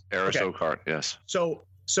 Yes. Ares Oakheart, yes. So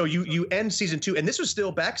you end season 2, and this was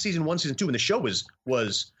still back season 1, season 2, when the show was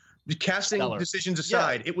casting stellar. Decisions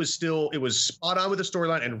aside, it was spot on with the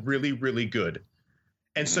storyline and really, really good.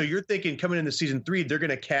 And so you're thinking coming into season 3, they're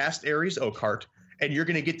gonna cast Ares Oakheart, and you're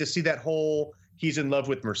gonna get to see that whole he's in love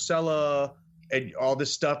with Myrcella and all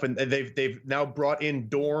this stuff, and they've now brought in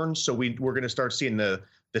Dorne, so we're going to start seeing the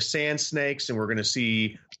Sand Snakes, and we're going to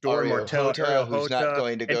see Dorne Martell, who's not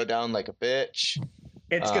going to go down like a bitch.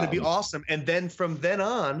 It's going to be awesome. And then from then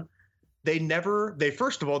on, they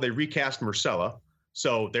first of all, they recast Marcella.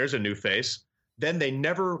 So there's a new face. Then they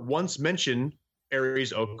never once mention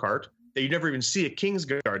Ares Oakheart. They never even see a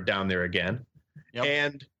Kingsguard down there again.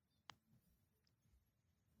 Yep.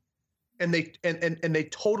 And they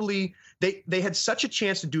totally they had such a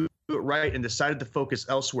chance to do it right and decided to focus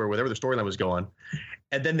elsewhere, wherever the storyline was going.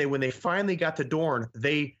 And then when they finally got to Dorne,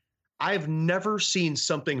 I've never seen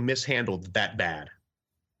something mishandled that bad.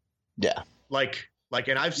 Yeah. Like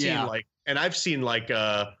and I've seen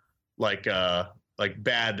bad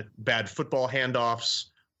football handoffs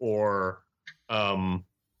or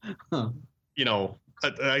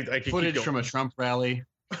footage from a Trump rally.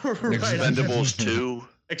 Right. Expendables 2.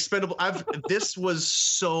 This was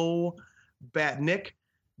so bad, Nick.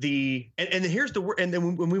 And here's and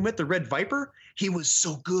then when we met the Red Viper, he was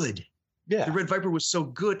so good. Yeah, the Red Viper was so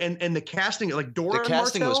good, and the casting, like Dora, the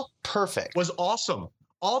casting Martell, was perfect. Was awesome.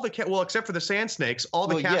 Except for the Sand Snakes,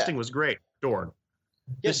 casting was great. Dorne.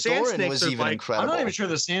 The Sand Snakes was even incredible. I'm not even sure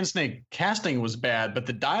the Sand Snake casting was bad, but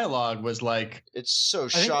the dialogue was like it's so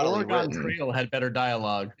shoddily written. Oregon Trail had better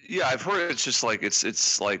dialogue. Yeah, I've heard it's just like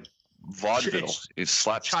it's like vaudeville. It's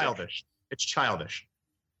slapstick. Childish. It's childish.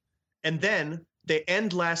 And then they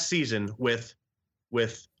end last season with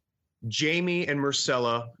Jaime and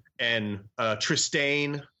Marcella and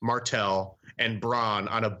Tristane, Martell, and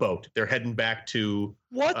Bronn on a boat. They're heading back to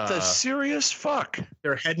what the serious fuck?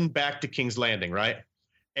 They're heading back to King's Landing, right?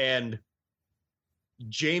 And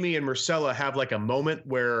Jaime and Marcella have like a moment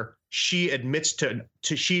where she admits to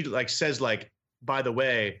she like says like, by the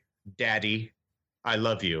way, Daddy, I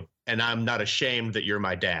love you, and I'm not ashamed that you're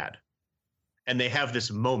my dad. And they have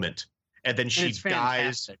this moment, and then she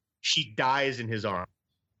dies. She dies in his arms.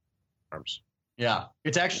 Yeah,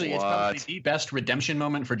 it's probably the best redemption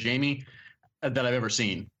moment for Jaime that I've ever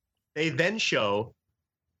seen. They then show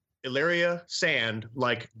Illyria Sand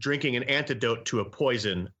like drinking an antidote to a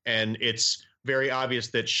poison, and it's very obvious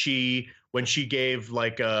that when she gave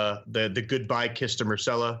like the goodbye kiss to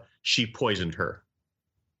Marcella, she poisoned her.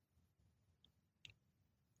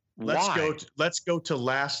 Let's go to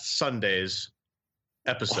last Sunday's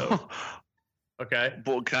episode. Okay.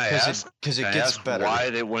 Well, can I ask? Because it gets better. Why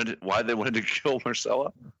they wanted to kill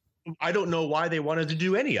Marcella? I don't know why they wanted to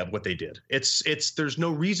do any of what they did. There's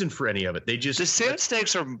no reason for any of it. They just the Sand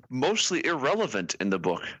Snakes are mostly irrelevant in the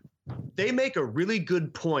book. They make a really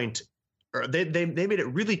good point. Or they made it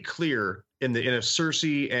really clear in a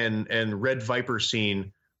Cersei and Red Viper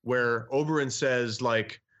scene where Oberyn says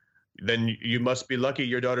like, then you must be lucky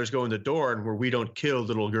your daughter's going to Dorne where we don't kill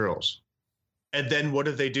little girls. And then what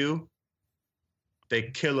do? They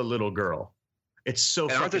kill a little girl. It's so.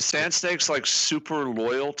 And aren't the Sand Snakes like super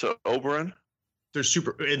loyal to Oberyn? They're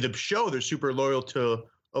super in the show. They're super loyal to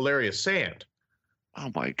Illyria Sand. Oh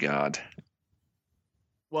my god.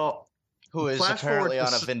 Well, who is apparently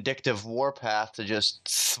on a vindictive warpath to just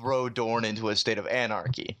throw Dorne into a state of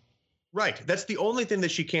anarchy. Right. That's the only thing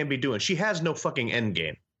that she can be doing. She has no fucking end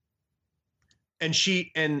game. And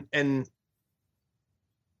she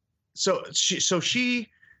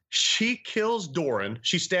kills Doran.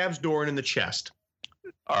 She stabs Doran in the chest.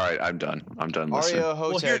 All right, I'm done. Areo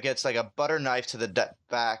Hotel gets like a butter knife to the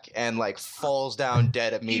back and like falls down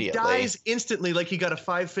dead immediately. He dies instantly, like he got a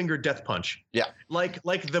 5-finger death punch. Yeah, like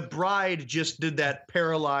the bride just did that,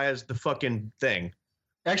 paralyzed the fucking thing.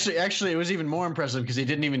 Actually, it was even more impressive because he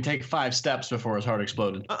didn't even take 5 steps before his heart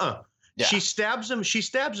exploded. Yeah. She stabs him.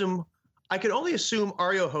 I can only assume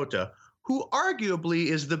Areo Hota, who arguably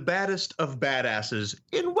is the baddest of badasses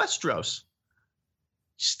in Westeros,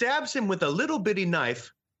 stabs him with a little bitty knife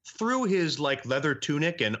through his like leather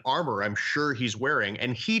tunic and armor I'm sure he's wearing,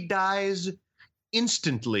 and he dies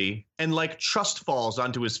instantly and like trust falls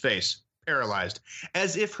onto his face, paralyzed,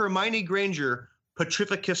 as if Hermione Granger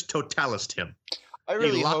Petrificus Totalist him. I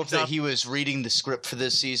really hope that he was reading the script for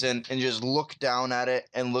this season and just looked down at it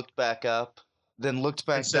and looked back up, then looked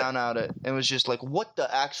back down at it and was just like, what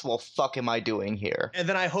the actual fuck am I doing here? And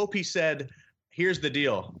then I hope he said, here's the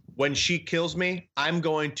deal. When she kills me, I'm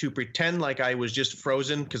going to pretend like I was just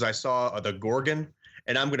frozen because I saw the Gorgon,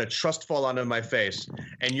 and I'm going to trust fall onto my face.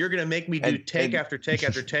 And you're going to make me do take after take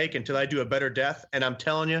after take until I do a better death. And I'm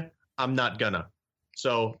telling you, I'm not gonna.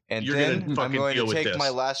 So you're going to fucking deal with this. I'm going to take my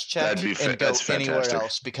last check and go anywhere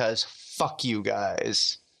else because fuck you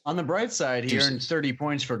guys. On the bright side, he earned 30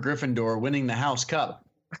 points for Gryffindor winning the House Cup.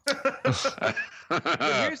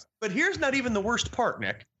 But here's not even the worst part,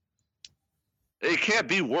 Nick. It can't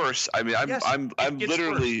be worse. I mean, I'm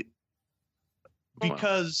literally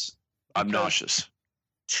because nauseous.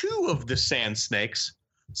 2 of the Sand Snakes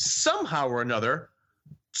somehow or another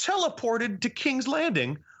teleported to King's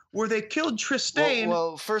Landing, where they killed Trystane.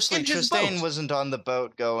 Well, firstly, Trystane wasn't on the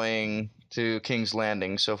boat going to King's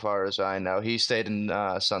Landing, so far as I know. He stayed in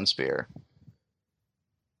Sunspear.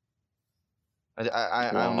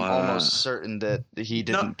 I'm almost certain that he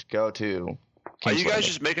didn't go to King's Are you guys Landing.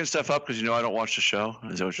 just making stuff up because I don't watch the show?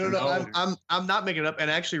 Is that what you're I'm not making it up. And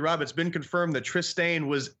actually, Rob, it's been confirmed that Trystane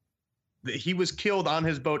was killed on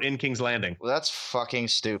his boat in King's Landing. Well, that's fucking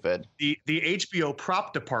stupid. The HBO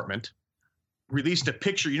prop department released a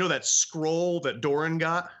picture. You know that scroll that Doran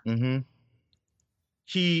got? Mm-hmm.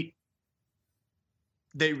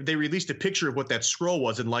 They released a picture of what that scroll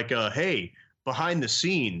was, and hey, behind the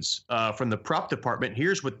scenes from the prop department,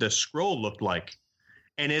 here's what the scroll looked like.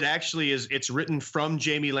 And it actually it's written from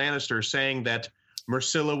Jaime Lannister saying that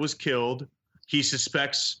Myrcella was killed. He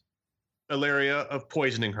suspects Illyria of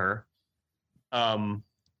poisoning her.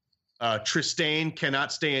 Trystane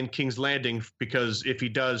cannot stay in King's Landing because if he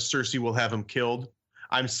does, Cersei will have him killed.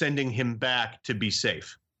 I'm sending him back to be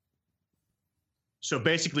safe. So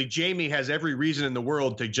basically, Jaime has every reason in the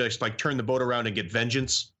world to just turn the boat around and get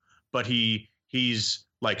vengeance, but he's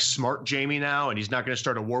smart Jaime now, and he's not going to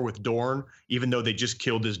start a war with Dorne, even though they just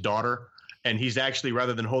killed his daughter. And he's actually,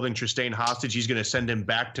 rather than holding Trystane hostage, he's going to send him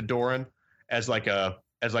back to Dorne as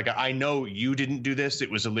I know you didn't do this.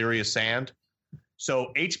 It was Illyria Sand.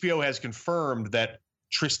 So HBO has confirmed that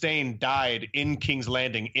Trystane died in King's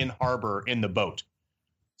Landing in harbor in the boat.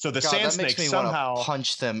 So the Sand Snakes somehow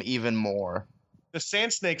punch them even more. The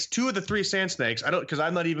Sand Snakes, 2 of the 3 Sand Snakes, because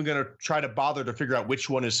I'm not even going to try to bother to figure out which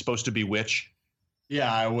one is supposed to be which.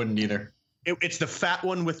 Yeah, I wouldn't either. It's the fat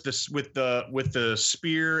one with the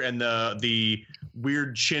spear and the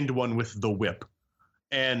weird chinned one with the whip,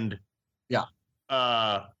 and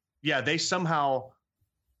they somehow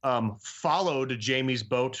followed Jaime's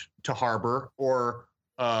boat to harbor or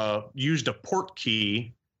used a port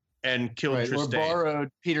key and killed Trystane. Or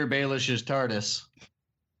borrowed Peter Baelish's TARDIS.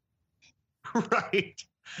 Right.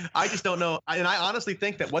 I just don't know. And I honestly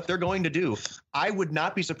think that what they're going to do, I would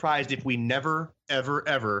not be surprised if we never, ever,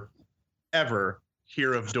 ever, ever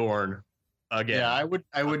hear of Dorne again. Yeah,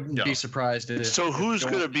 I wouldn't be surprised. So who's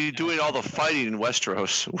going to be doing all the fighting in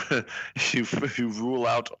Westeros? you rule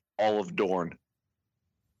out all of Dorne.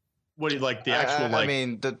 What do you like? The actual I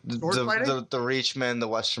mean, the Reachmen, the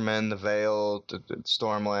Westermen, the Vale, the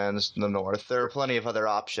Stormlands, the North. There are plenty of other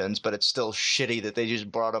options, but it's still shitty that they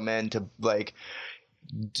just brought them in to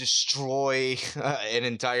destroy an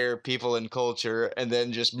entire people and culture and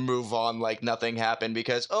then just move on like nothing happened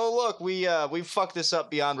because look, we fucked this up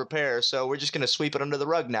beyond repair, so we're just gonna sweep it under the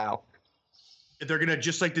rug now. They're gonna,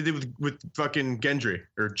 just like they did with fucking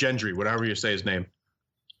Gendry, whatever you say his name.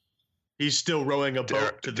 He's still rowing a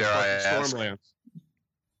boat to the Stormlands.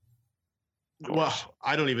 Well,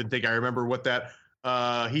 I don't even think I remember what that.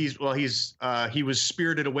 He was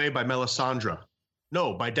spirited away by Melisandre.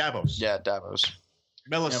 No, by Davos. Yeah, Davos.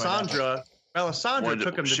 Melisandre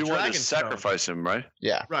took him to She wanted to sacrifice him, right?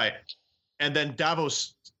 Yeah. Right. And then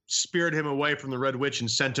Davos speared him away from the Red Witch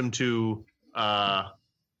and sent him to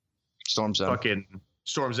Storm's End. Fucking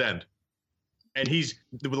Storm's End. And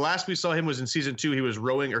the last we saw him was in season 2. He was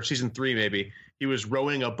rowing, or season 3 maybe. He was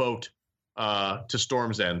rowing a boat to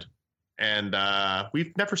Storm's End, and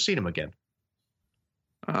we've never seen him again.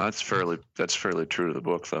 That's fairly true to the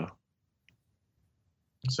book, though.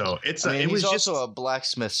 So he's also a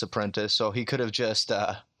blacksmith's apprentice, so he could have just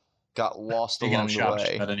got lost along the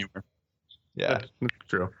way. Anywhere. Yeah, that's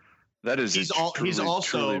true. That is he's also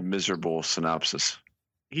truly miserable synopsis.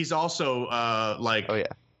 He's also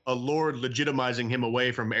a lord legitimizing him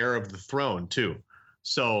away from heir of the throne too.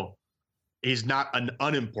 So he's not an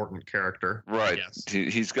unimportant character. Right.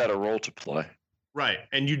 He's got a role to play. Right.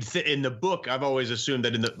 And in the book, I've always assumed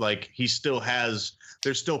that he still has,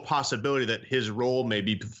 there's still possibility that his role may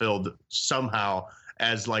be fulfilled somehow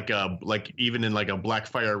as even in a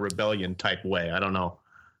Blackfire Rebellion type way. I don't know.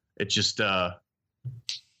 It's just,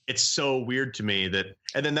 it's so weird to me that,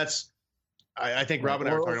 and then I think Rob and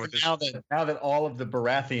I are talking about this. Now that all of the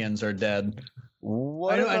Baratheons are dead.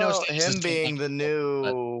 What about him being the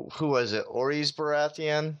new, who was it, Orys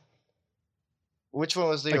Baratheon? Which one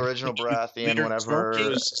was the original Baratheon whenever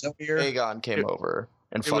Aegon came over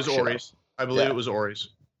and fucked shit up? It was Orys. I believe it was Orys.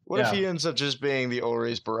 What if he ends up just being the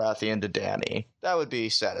Orys Baratheon to Dany? That would be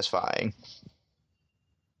satisfying.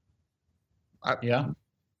 Be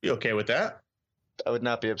okay with that. I would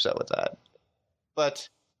not be upset with that. But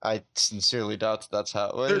I sincerely doubt that's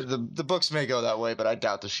how the books may go that way, but I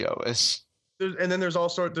doubt the show is. And then there's all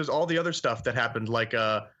the other stuff that happened, like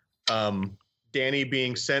Dany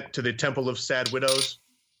being sent to the Temple of Sad Widows.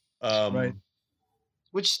 Right.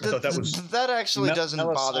 Which that actually doesn't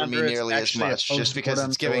bother me nearly as much, just because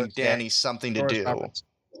it's giving Danny something to do.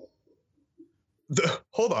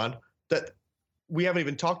 Hold on, that we haven't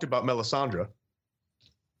even talked about Melisandre.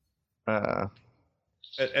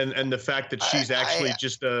 And the fact that she's actually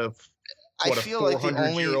just a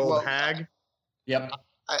 400-year-old hag. Yep.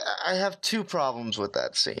 I have two problems with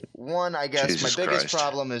that scene. One, I guess Jesus my biggest Christ.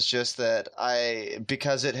 problem is just that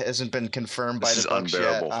because it hasn't been confirmed by the books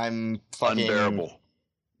unbearable. yet, I'm fucking unbearable.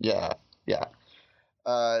 Yeah.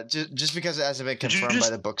 Just because it hasn't been confirmed by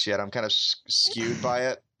the books yet, I'm kind of skewed by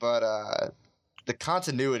it. But the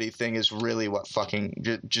continuity thing is really what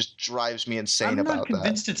fucking just drives me insane about that. I'm not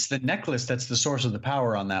convinced it's the necklace that's the source of the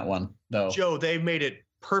power on that one, though. Joe, they made it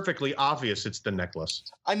perfectly obvious it's the necklace.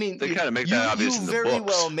 I mean, they kind of make that obvious in the books. You very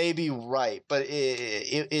well may be right, but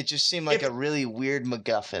it just seemed like a really weird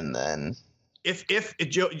MacGuffin then. If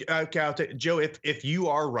you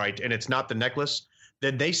are right and it's not the necklace,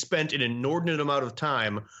 then they spent an inordinate amount of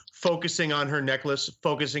time focusing on her necklace,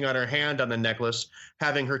 focusing on her hand on the necklace,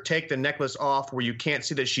 having her take the necklace off where you can't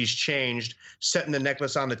see that she's changed, setting the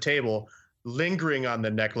necklace on the table, lingering on the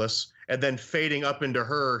necklace, and then fading up into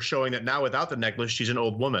her, showing that now without the necklace, she's an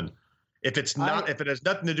old woman. If it has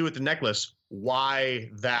nothing to do with the necklace,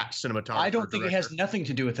 why that cinematographer? I don't think it has nothing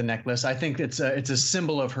to do with the necklace. I think it's a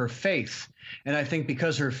symbol of her faith. And I think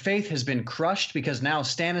because her faith has been crushed, because now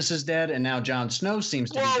Stannis is dead and now Jon Snow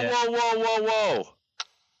seems to be dead. Whoa.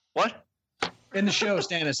 What? In the show,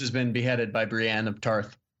 Stannis has been beheaded by Brienne of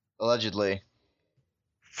Tarth. Allegedly.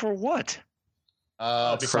 For what?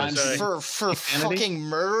 For fucking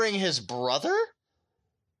murdering his brother?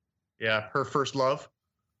 Yeah, her first love.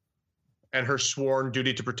 And her sworn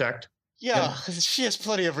duty to protect. Yeah, she has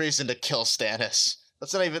plenty of reason to kill Stannis.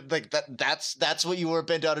 That's not even like that. That's what you were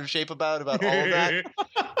bent out of shape about all of that.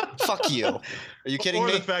 Fuck you. Are you kidding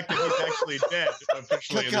me? Or the fact that he's actually dead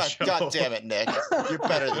officially in the show. God damn it, Nick! You're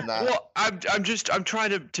better than that. Well, I'm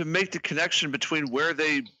trying to make the connection between where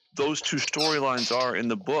those two storylines are in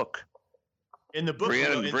the book. In the book,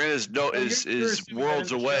 Brienne is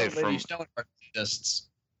worlds away from. Lady Stoneheart exists.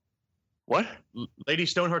 What? Lady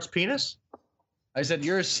Stoneheart's penis? I said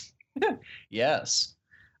yours. Yes.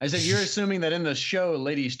 I said you're assuming that in the show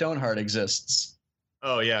Lady Stoneheart exists.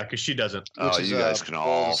 Oh yeah, because she doesn't. You guys can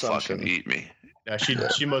all fucking eat me. Yeah,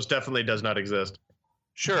 she most definitely does not exist.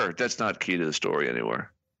 Sure, that's not key to the story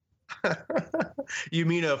anywhere. You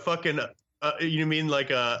mean a fucking? You mean like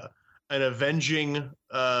an avenging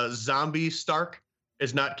zombie Stark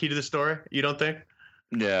is not key to the story? You don't think?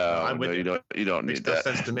 No, you don't need that.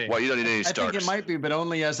 Sense to me. Well, you don't need any Starks. I think it might be, but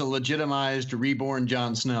only as a legitimized reborn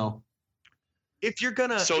Jon Snow. If you're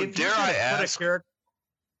gonna, dare I ask?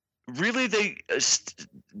 Really, that's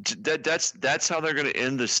how they're gonna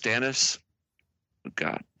end the Stannis.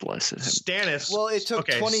 God bless it. Stannis. Well, it took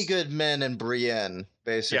 20 good men and Brienne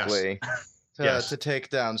basically to take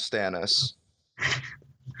down Stannis.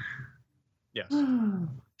 Yes.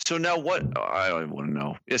 So now what? I don't even want to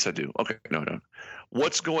know. Yes, I do. Okay, no.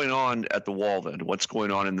 What's going on at the Wall then? What's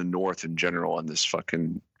going on in the North in general in this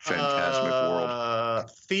fucking phantasmic world?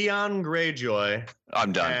 Theon Greyjoy.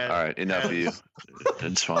 I'm done. All right, enough of you.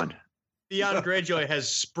 It's fine. Theon Greyjoy has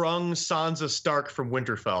sprung Sansa Stark from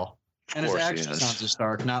Winterfell. And it's actually Sansa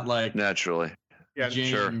Stark, not like naturally. Yeah, Jane,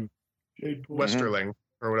 sure. Jane Westerling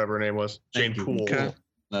or whatever her name was. Jane Poole. Okay.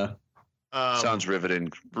 Sounds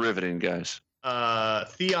riveting, guys.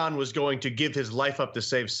 Theon was going to give his life up to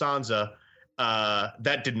save Sansa.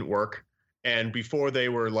 That didn't work, and before they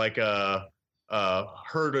were like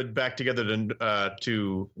herded back together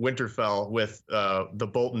to Winterfell with the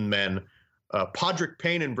Bolton men, Podrick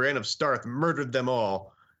Payne and Brienne of Tarth murdered them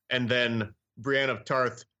all, and then Brienne of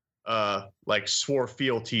Tarth swore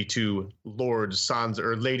fealty to Lord Sansa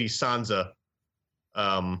or Lady Sansa.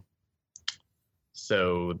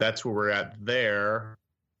 So that's where we're at there.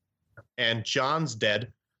 And Jon's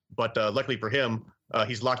dead, but luckily for him,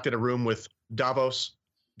 he's locked in a room with Davos,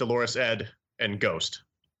 Dolores Ed, and Ghost,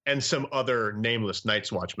 and some other nameless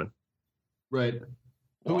Night's Watchmen. Right.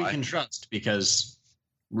 Who we can trust because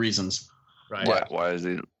reasons. Right. Why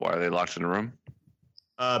are they locked in a room?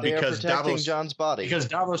 Because protecting Jon's body. Because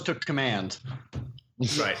Davos took command.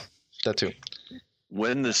 Right. That too.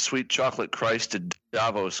 When the sweet chocolate Christ did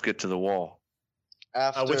Davos get to the Wall?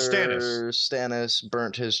 After with Stannis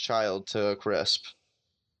burnt his child to a crisp.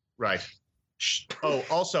 Right. Oh,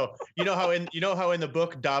 also, you know how in the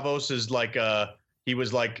book Davos is like he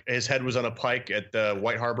was like his head was on a pike at the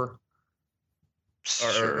White Harbor,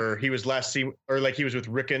 or he was last seen, or like he was with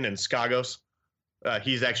Rickon and Skagos.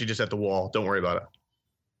 He's actually just at the Wall. Don't worry about it.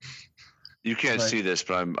 You can't see this,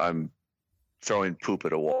 but I'm throwing poop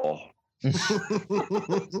at a wall.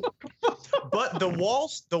 But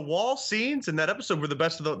the wall scenes in that episode were the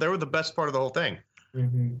best they were the best part of the whole thing.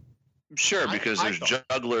 Mm-hmm. Sure, because there's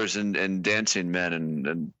jugglers and dancing men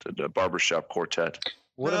and a barbershop quartet.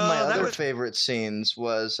 One of my other favorite scenes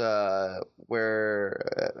was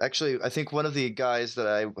where actually I think one of the guys that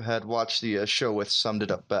I had watched the show with summed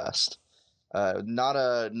it up best. Not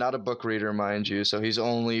a book reader, mind you, so he's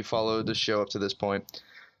only followed the show up to this point.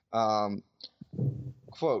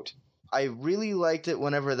 Quote, I really liked it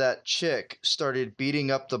whenever that chick started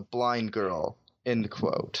beating up the blind girl, end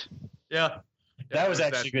quote. Yeah. That was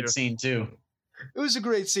actually a good scene, too. It was a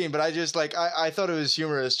great scene, but I just, I thought it was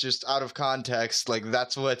humorous just out of context. Like,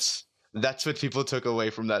 that's what people took away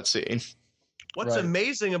from that scene. What's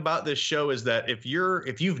amazing about this show is that if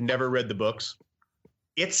you've never read the books,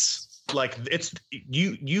 you've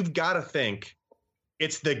got to think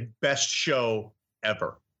it's the best show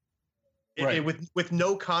ever. Right. With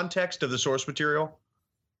no context of the source material,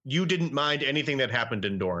 you didn't mind anything that happened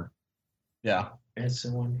in Dorne. Yeah. As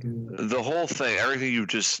someone who The whole thing, everything you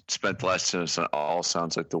just spent the last 10 minutes on, all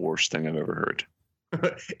sounds like the worst thing I've ever heard.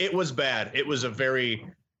 It was bad. It was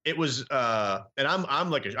and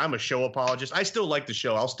I'm a show apologist. I still like the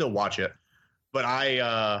show. I'll still watch it, but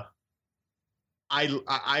I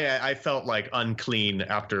felt like unclean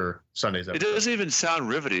after Sunday's episode. It doesn't even sound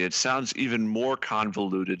riveting. It sounds even more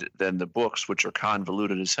convoluted than the books, which are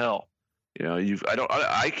convoluted as hell. You know,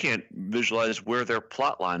 I can't visualize where their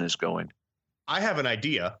plot line is going. I have an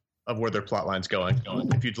idea of where their plot line's going.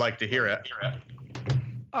 If you'd like to hear it,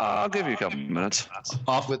 I'll give you a couple minutes.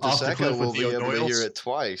 With the second, we'll be able to hear it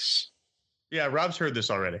twice. Yeah, Rob's heard this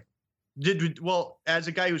already. As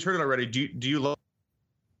a guy who's heard it already, do you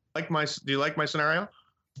like my scenario?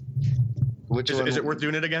 Is it worth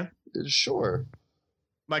doing it again? Sure.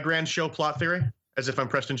 My grand show plot theory, as if I'm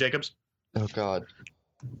Preston Jacobs. Oh God.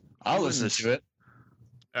 I'll listen to it.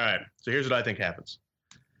 All right. So here's what I think happens.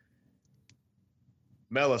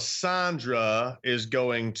 Melisandre is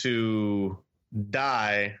going to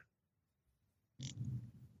die,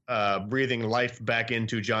 breathing life back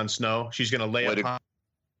into Jon Snow. She's going to lay upon.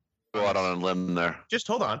 Go out on a limb there. Just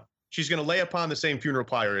hold on. She's going to lay upon the same funeral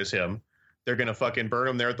pyre as him. They're going to fucking burn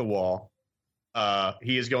him there at the wall.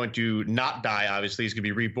 He is going to not die, obviously. He's going to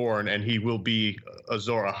be reborn, and he will be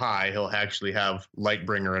Azor Ahai. He'll actually have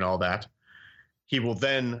Lightbringer and all that. He will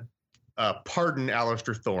then pardon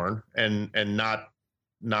Alistair Thorne and not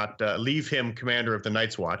leave him commander of the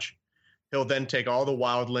Night's Watch. He'll then take all the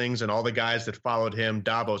wildlings and all the guys that followed him,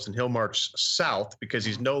 Davos, and he'll march south because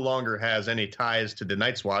he's no longer has any ties to the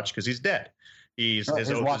Night's Watch because he's dead. His oath is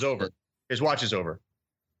over. His watch is over.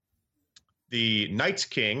 The Night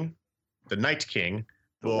King,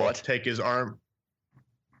 will take his arm.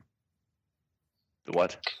 The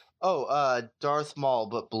what? Oh, Darth Maul,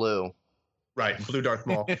 but blue. Right, blue Darth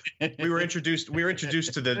Maul. We were introduced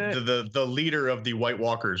to the leader of the White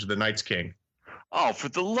Walkers, the Night's King. Oh, for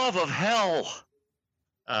the love of hell!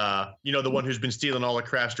 The one who's been stealing all of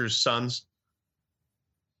Craster's sons.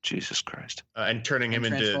 Jesus Christ! And turning him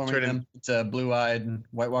into blue-eyed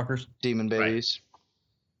White Walkers, demon babies.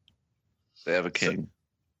 Right. They have a king.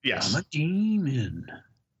 Yes, I'm a demon.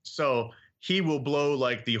 So he will blow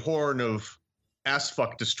like the horn of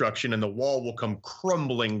ass-fuck destruction, and the wall will come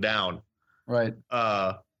crumbling down. Right.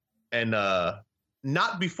 And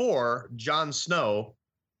not before Jon Snow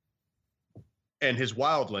and his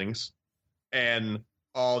wildlings and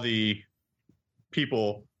all the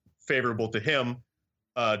people favorable to him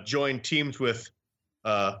join teams with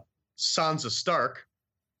Sansa Stark,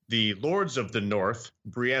 the Lords of the North,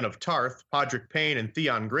 Brienne of Tarth, Podrick Payne, and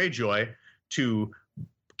Theon Greyjoy to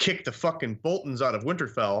kick the fucking Boltons out of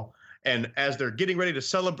Winterfell. And as they're getting ready to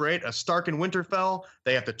celebrate a Stark in Winterfell,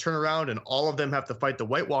 they have to turn around and all of them have to fight the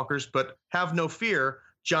White Walkers. But have no fear,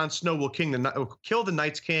 Jon Snow will kill the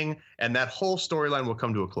Night's King, and that whole storyline will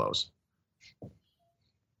come to a close.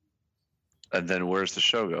 And then where's the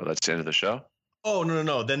show go? That's the end of the show? Oh,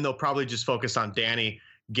 no. Then they'll probably just focus on Dany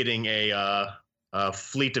getting a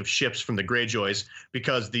fleet of ships from the Greyjoys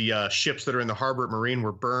because the ships that are in the Harbor Marine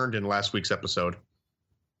were burned in last week's episode.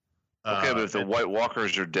 Okay, but if the White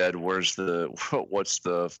Walkers are dead, what's the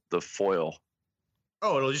foil?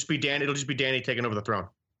 Oh, it'll just be Dany. It'll just be Dany taking over the throne.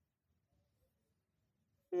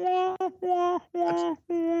 That's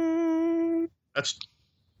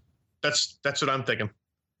what I'm thinking.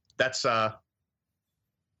 That's my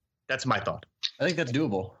thought. I think that's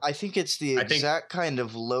doable. I think it's the exact kind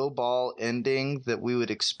of low ball ending that we would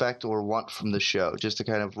expect or want from the show, just to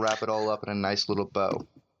kind of wrap it all up in a nice little bow.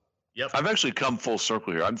 Yep. I've actually come full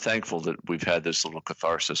circle here. I'm thankful that we've had this little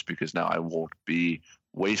catharsis because now I won't be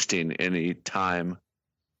wasting any time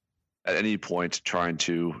at any point trying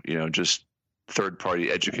to, just third-party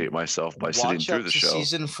educate myself by sitting through the show.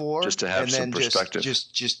 Season 4, just to have and some then perspective.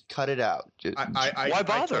 Just cut it out. Why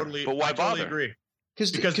bother? Why bother? Totally agree.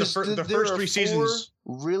 Because the first 3 seasons,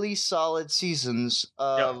 really solid seasons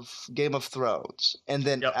of Game of Thrones, and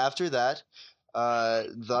then after that,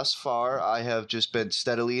 thus far, I have just been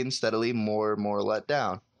steadily more and more let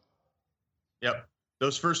down. Yep,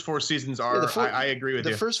 those first 4 seasons are. I agree with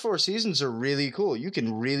you. The first 4 seasons are really cool. You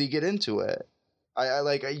can really get into it. I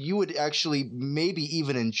like. You would actually maybe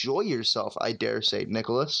even enjoy yourself. I dare say,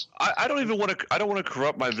 Nicholas. I don't even want to. I don't want to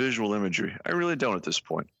corrupt my visual imagery. I really don't at this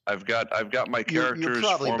point. I've got my characters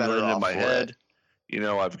formulated in my head.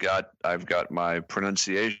 I've got my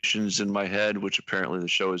pronunciations in my head, which apparently the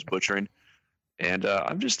show is butchering, and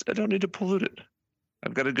I don't need to pollute it.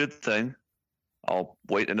 I've got a good thing. I'll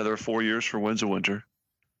wait another 4 years for Winds of Winter.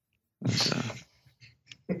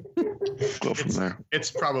 Go from there. It's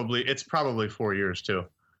probably 4 years too.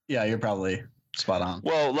 Yeah, you're probably spot on.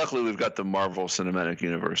 Well, luckily we've got the Marvel Cinematic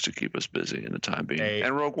Universe to keep us busy in the time being,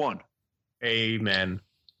 and Rogue One. Amen.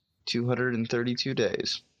 232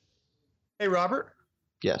 days. Hey, Robert.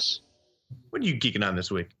 Yes. What are you geeking on this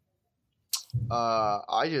week?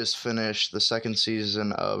 I just finished the 2nd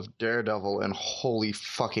season of Daredevil, and holy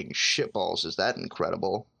fucking shitballs, is that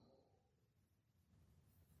incredible?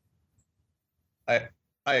 I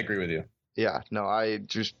agree with you. Yeah, no, I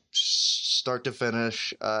just start to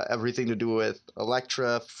finish, everything to do with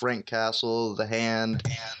Elektra, Frank Castle, The Hand,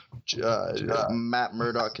 Matt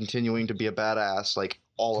Murdock continuing to be a badass, like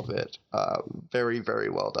all of it. Very, very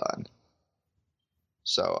well done.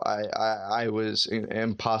 So I was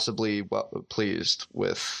impossibly pleased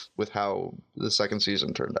with how the 2nd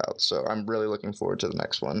season turned out. So I'm really looking forward to the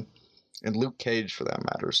next one, and Luke Cage for that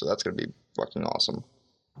matter. So that's gonna be fucking awesome.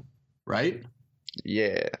 Right?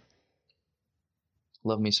 Yeah.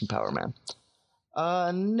 Love me some Power Man.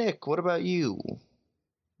 Nick, what about you?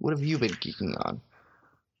 What have you been geeking on?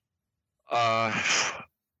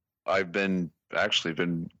 I've been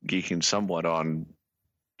geeking somewhat on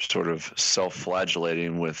sort of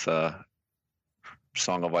self-flagellating with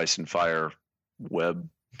Song of Ice and Fire web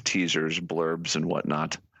teasers, blurbs, and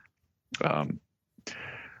whatnot. But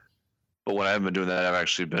when I haven't been doing that, I've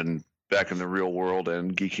actually been back in the real world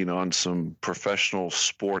and geeking on some professional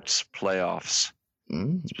sports playoffs.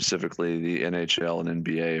 Specifically, the NHL and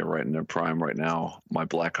NBA are right in their prime right now. My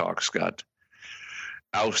Blackhawks got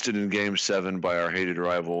ousted in Game 7 by our hated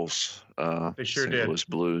rivals, they sure St. did. Louis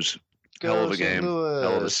Blues. Hell of a game,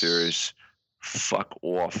 hell of a series. Fuck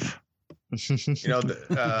off. What's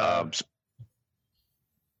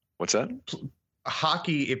that?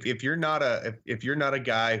 Hockey. If you're not a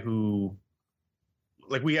guy who,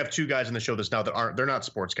 like, we have 2 guys in the show that's now they're not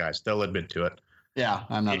sports guys. They'll admit to it. Yeah,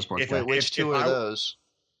 I'm not a sports guy. Which 2 are those?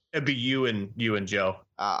 It'd be you and Joe.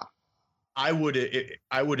 I would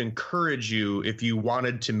encourage you, if you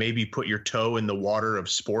wanted to maybe put your toe in the water of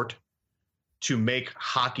sport, to make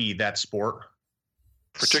hockey that sport.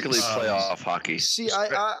 Particularly playoff hockey. See,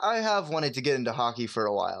 I have wanted to get into hockey for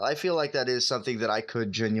a while. I feel like that is something that I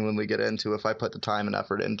could genuinely get into if I put the time and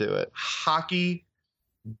effort into it. Hockey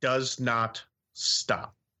does not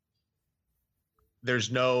stop.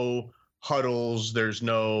 There's no huddles. There's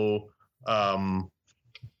no a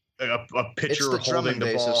pitcher holding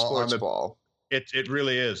the ball on the ball. It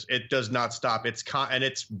really is. It does not stop. And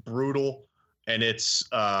it's brutal, and it's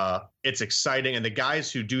exciting. And the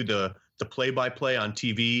guys who do the play-by-play on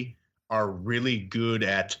TV are really good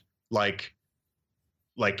at like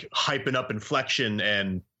hyping up inflection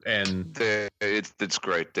and it's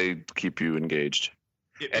great. They keep you engaged.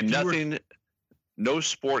 No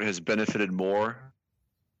sport has benefited more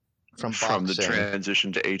from the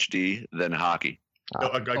transition to HD than hockey.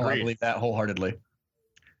 I agree. I believe that wholeheartedly.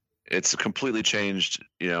 It's completely changed,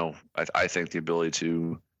 I think, the ability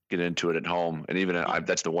to get into it at home. And even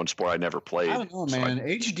that's the one sport I never played. I don't know, man.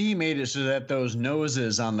 HD made it so that those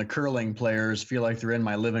noses on the curling players feel like they're in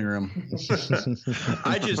my living room.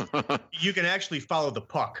 You can actually follow the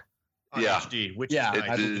puck on HD, which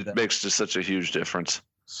it makes just such a huge difference.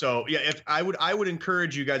 So yeah, if I would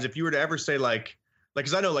encourage you guys, if you were to ever say like,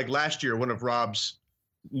 because I know like last year, one of Rob's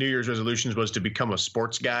New Year's resolutions was to become a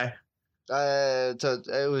sports guy.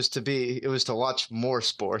 It was to watch more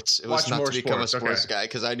sports. It was not to become a sports guy,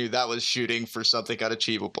 because I knew that was shooting for something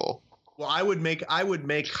unachievable. Well, I would make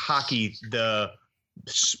hockey the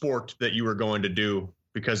sport that you were going to do,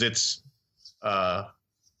 because it's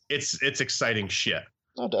exciting shit.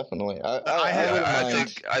 Oh, definitely.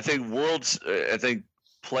 I think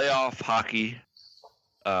playoff hockey,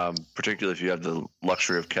 particularly if you have the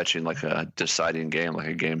luxury of catching like a deciding game, like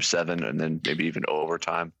a Game 7, and then maybe even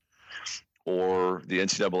overtime. or the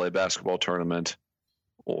NCAA basketball tournament,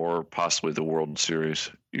 or possibly the World Series.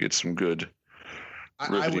 You get some good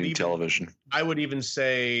riveting television. I would even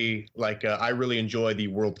say, like, I really enjoy the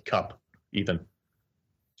World Cup, even,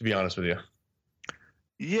 to be honest with you.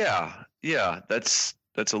 Yeah, that's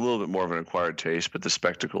a little bit more of an acquired taste, but the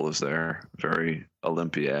spectacle is there. Very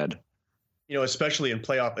Olympiad. Especially in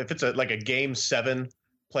playoff, if it's like a Game 7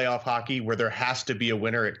 playoff hockey where there has to be a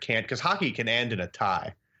winner, it can't, because hockey can end in a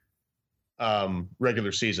tie.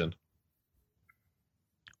 Regular season.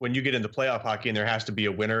 When you get into playoff hockey and there has to be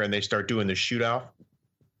a winner and they start doing the shootout,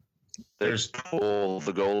 there's pull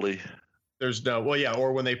the goalie.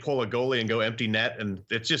 Or when they pull a goalie and go empty net, and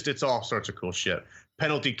it's all sorts of cool shit.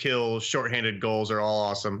 Penalty kills, shorthanded goals are all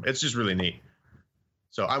awesome. It's just really neat.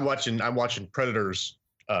 So I'm watching Predators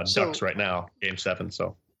Ducks right now, Game 7.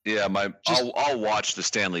 So yeah, I'll watch the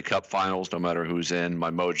Stanley Cup Finals no matter who's in. My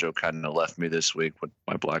mojo kind of left me this week with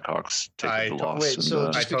my Blackhawks taking the loss. Wait, so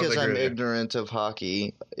just because I'm ignorant of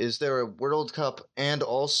hockey, is there a World Cup and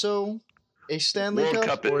also a Stanley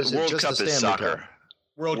Cup, or is it just the Stanley Cup?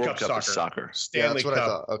 World Cup is soccer. Stanley Cup. I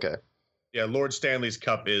thought. Okay. Yeah, Lord Stanley's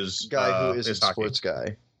Cup is guy who isn't a sports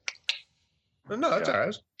guy. No, that's all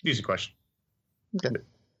right. Easy question. Okay.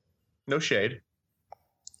 No shade.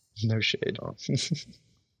 No shade.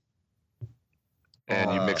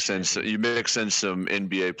 And you mix in some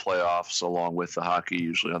NBA playoffs along with the hockey,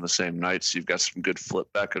 usually on the same night. So you've got some good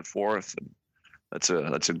flip back and forth, and that's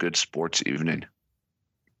a good sports evening.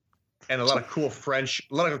 And a lot of cool French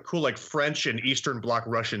and Eastern Bloc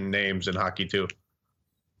Russian names in hockey too.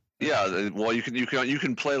 Yeah, well, you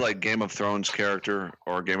can play like Game of Thrones character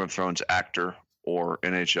or Game of Thrones actor or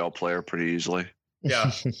NHL player pretty easily.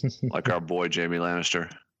 Yeah, like our boy Jamie Lannister.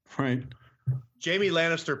 Right. Jamie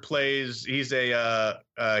Lannister plays. He's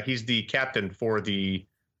the captain for the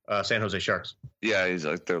San Jose Sharks. Yeah, he's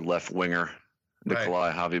like their left winger,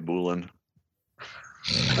 Nikolai Javibulin.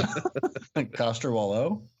 Coster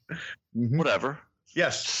Wallow. Whatever.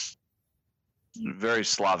 Yes. Very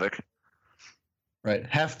Slavic. Right.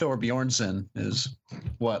 Hafthor Bjornsson is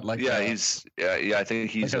what? Like I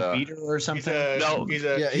think he's like a beater or something. He's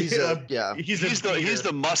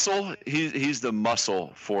the muscle. He's the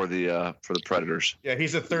muscle for the Predators. Yeah,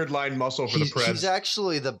 he's a third line muscle for the Preds. He's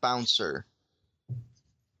actually the bouncer.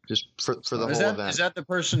 Just for the whole event. Is that the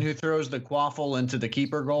person who throws the quaffle into the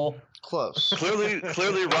keeper goal? Close.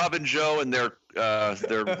 Clearly, Rob and Joe and their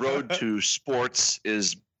road to sports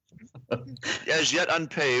is as yet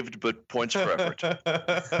unpaved, but points for effort.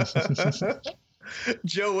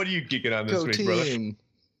 Joe, what are you geeking on this week, team.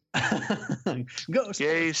 brother? Go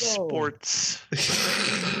Gay sports.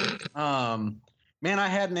 Man, I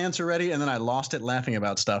had an answer ready, and then I lost it laughing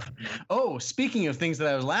about stuff. Oh, speaking of things that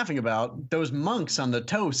I was laughing about, those monks on the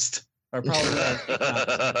toast are probably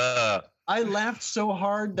I laughed so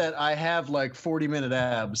hard that I have like 40-minute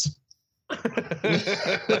abs.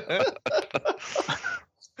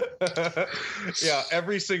 Yeah,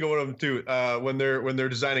 every single one of them too. When they're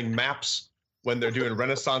designing maps, when they're doing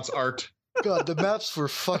Renaissance art. God, the maps were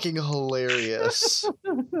fucking hilarious.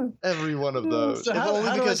 Every one of those. So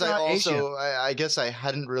only because I guess I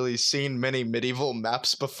hadn't really seen many medieval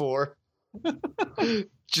maps before.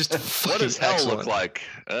 Just what does hell excellent. look like?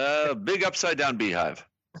 Big upside down beehive.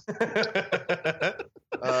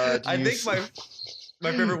 I think my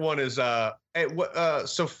favorite one is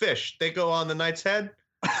so fish, they go on the knight's head.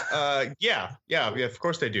 Yeah, of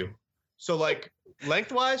course they do. So like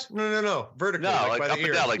lengthwise? No, vertically, no, like by up the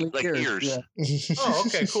ears. and down, like ears. Yeah. Oh,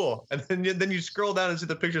 okay, cool. And then you scroll down and see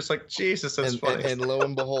the picture. It's like, Jesus, that's funny. And lo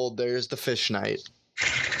and behold, there's the fish knight.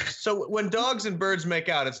 So when dogs and birds make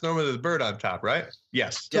out, it's normally the bird on top, right?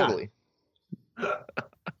 Yes, totally. Do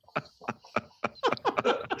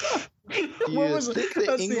you think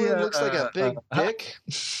that England looks like a big dick?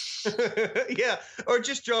 Yeah, or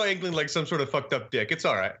just draw England like some sort of fucked up dick. It's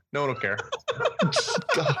all right. No one will care.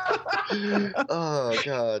 Oh,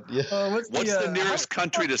 God. Yeah. What's the nearest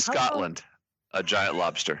country to Scotland? A giant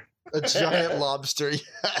lobster. A giant lobster,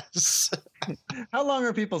 yes. How long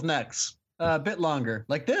are people's necks? A bit longer.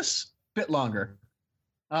 Like this? Bit longer.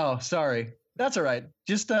 Oh, sorry. That's all right.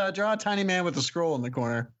 Just draw a tiny man with a scroll in the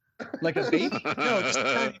corner. Like a baby? No, just a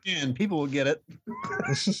tiny man. People will get it.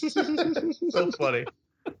 So funny.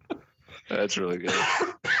 That's really good.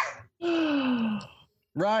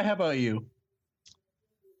 Rye, how about you?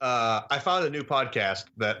 I found a new podcast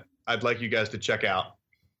that I'd like you guys to check out.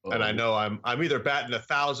 Oh. And I know I'm either batting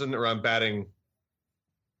 1,000 or I'm batting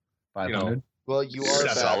 500. Well, you are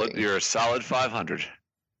solid. You're a solid 500.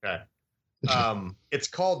 Okay. It's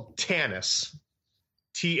called Tanis,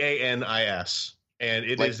 Tanis, and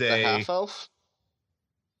it is a half elf.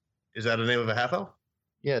 Is that a name of a half elf?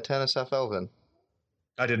 Yeah, Tanis Half-Elven.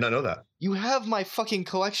 I did not know that. You have my fucking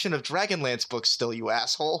collection of Dragonlance books still, you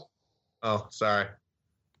asshole. Oh, sorry.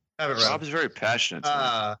 Rob is very passionate.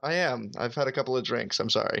 I am. I've had a couple of drinks.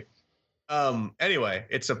 I'm sorry. Anyway,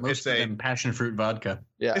 it's a passion fruit vodka.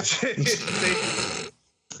 Yeah. It's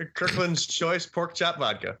a Kirkland's Choice pork chop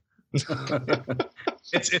vodka.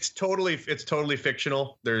 It's totally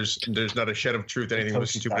fictional. There's not a shed of truth in anything you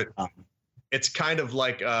listen to, but it's kind of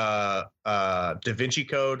like Da Vinci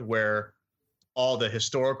Code, where all the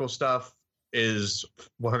historical stuff is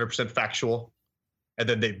 100% factual, and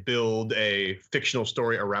then they build a fictional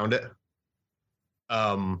story around it.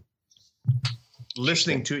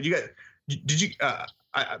 Listening to it, you guys, did you?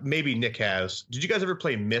 Maybe Nick has. Did you guys ever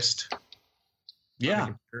play Myst? Yeah.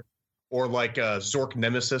 Or like Zork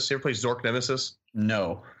Nemesis. You ever play Zork Nemesis?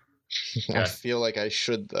 No. I feel like I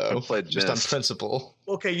should, though. Just on principle.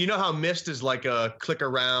 Okay, you know how Myst is like a click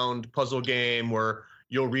around puzzle game where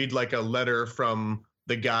you'll read like a letter from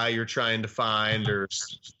the guy you're trying to find or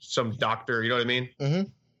some doctor, you know what I mean? Mm-hmm.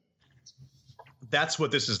 That's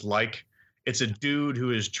what this is like. It's a dude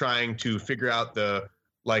who is trying to figure out the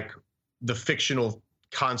fictional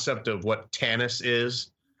concept of what Tanis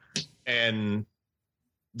is. And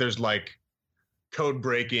there's like code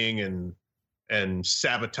breaking and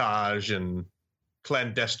sabotage and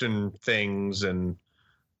clandestine things, and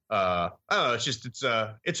I don't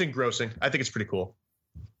know. It's engrossing. I think it's pretty cool.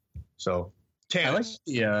 So, Tanis.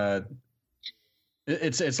 I like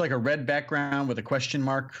it's like a red background with a question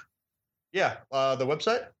mark. Yeah, the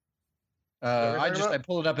website. I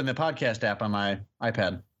pulled it up in the podcast app on my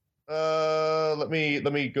iPad. Let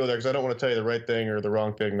me go there because I don't want to tell you the right thing or the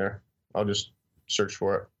wrong thing there. I'll just search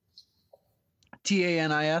for it.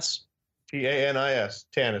 TANIS. TANIS.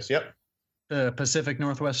 Tanis. Yep. The Pacific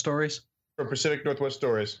Northwest Stories. From Pacific Northwest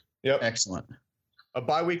Stories. Yep. Excellent. A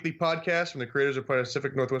bi-weekly podcast from the creators of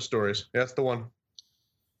Pacific Northwest Stories. Yeah, that's the one.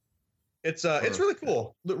 It's really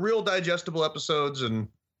cool. Real digestible episodes, and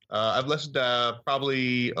I've listened to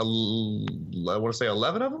probably I want to say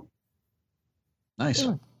 11 of them. Nice.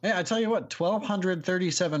 Yeah. Hey, I tell you what,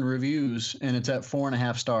 1,237 reviews, and it's at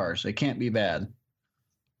 4.5 stars. It can't be bad.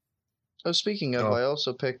 Oh, speaking of, I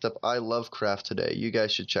also picked up I Lovecraft today. You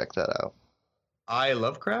guys should check that out. I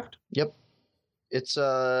Lovecraft? Yep. It's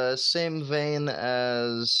same vein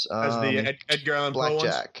as the Edgar Allan Poe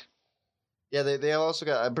Blackjack. Yeah, they also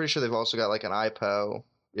got. I'm pretty sure they've also got like an IPO.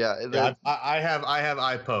 Yeah, I have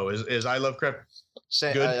IPO. Is I Lovecraft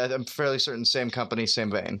same? Good? I'm fairly certain same company,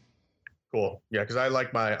 same vein. Cool. Yeah, because I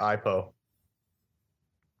like my IPO.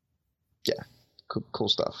 Yeah, cool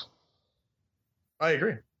stuff. I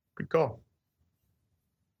agree. Good call.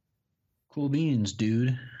 Cool beans,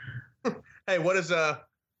 dude. Hey, what is just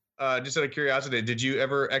out of curiosity, did you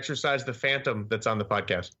ever exercise the Phantom that's on the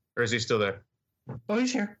podcast, or is he still there? Oh,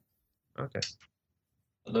 he's here. Okay.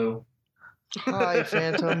 Hello. Hi,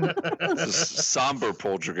 Phantom. This is somber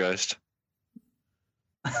poltergeist.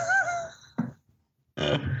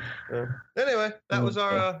 Anyway, that was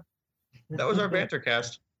our banter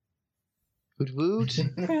cast. Woot woot.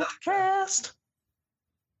 Cast.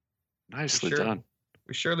 Nicely done.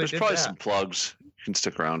 We surely There's did probably that. some plugs. You can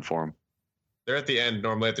stick around for them. They're at the end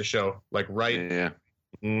normally at the show, like Yeah.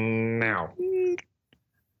 now. Did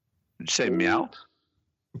you say meow?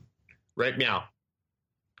 Right meow.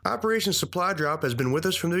 Operation Supply Drop has been with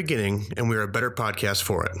us from the beginning, and we are a better podcast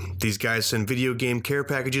for it. These guys send video game care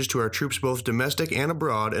packages to our troops both domestic and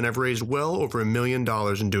abroad, and have raised well over $1 million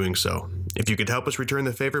in doing so. If you could help us return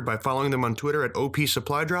the favor by following them on Twitter at OP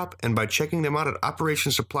Supply Drop and by checking them out at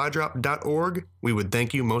OperationSupplyDrop.org, we would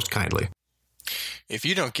thank you most kindly. If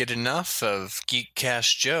you don't get enough of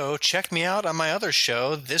Geekcast Joe, check me out on my other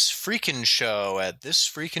show, This Freakin' Show, at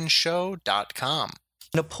thisfreakinshow.com.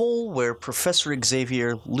 In a poll where Professor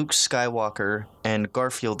Xavier, Luke Skywalker, and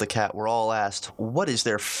Garfield the cat were all asked what is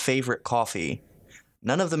their favorite coffee,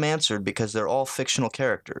 none of them answered because they're all fictional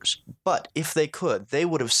characters. But if they could, they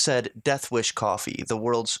would have said Death Wish Coffee, the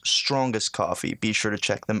world's strongest coffee. Be sure to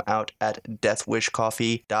check them out at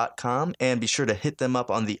deathwishcoffee.com, and be sure to hit them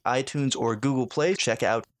up on the iTunes or Google Play. Check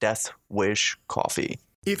out Death Wish Coffee.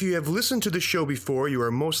 If you have listened to the show before, you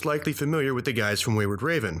are most likely familiar with the guys from Wayward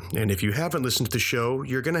Raven. And if you haven't listened to the show,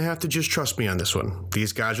 you're going to have to just trust me on this one.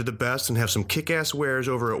 These guys are the best and have some kick-ass wares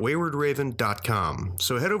over at waywardraven.com.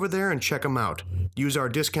 So head over there and check them out. Use our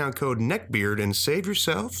discount code NECKBEARD and save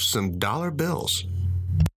yourself some dollar bills.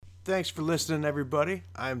 Thanks for listening, everybody.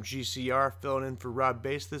 I'm GCR, filling in for Rob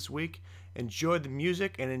Bass this week. Enjoy the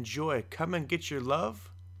music and enjoy Come and Get Your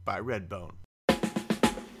Love by Redbone.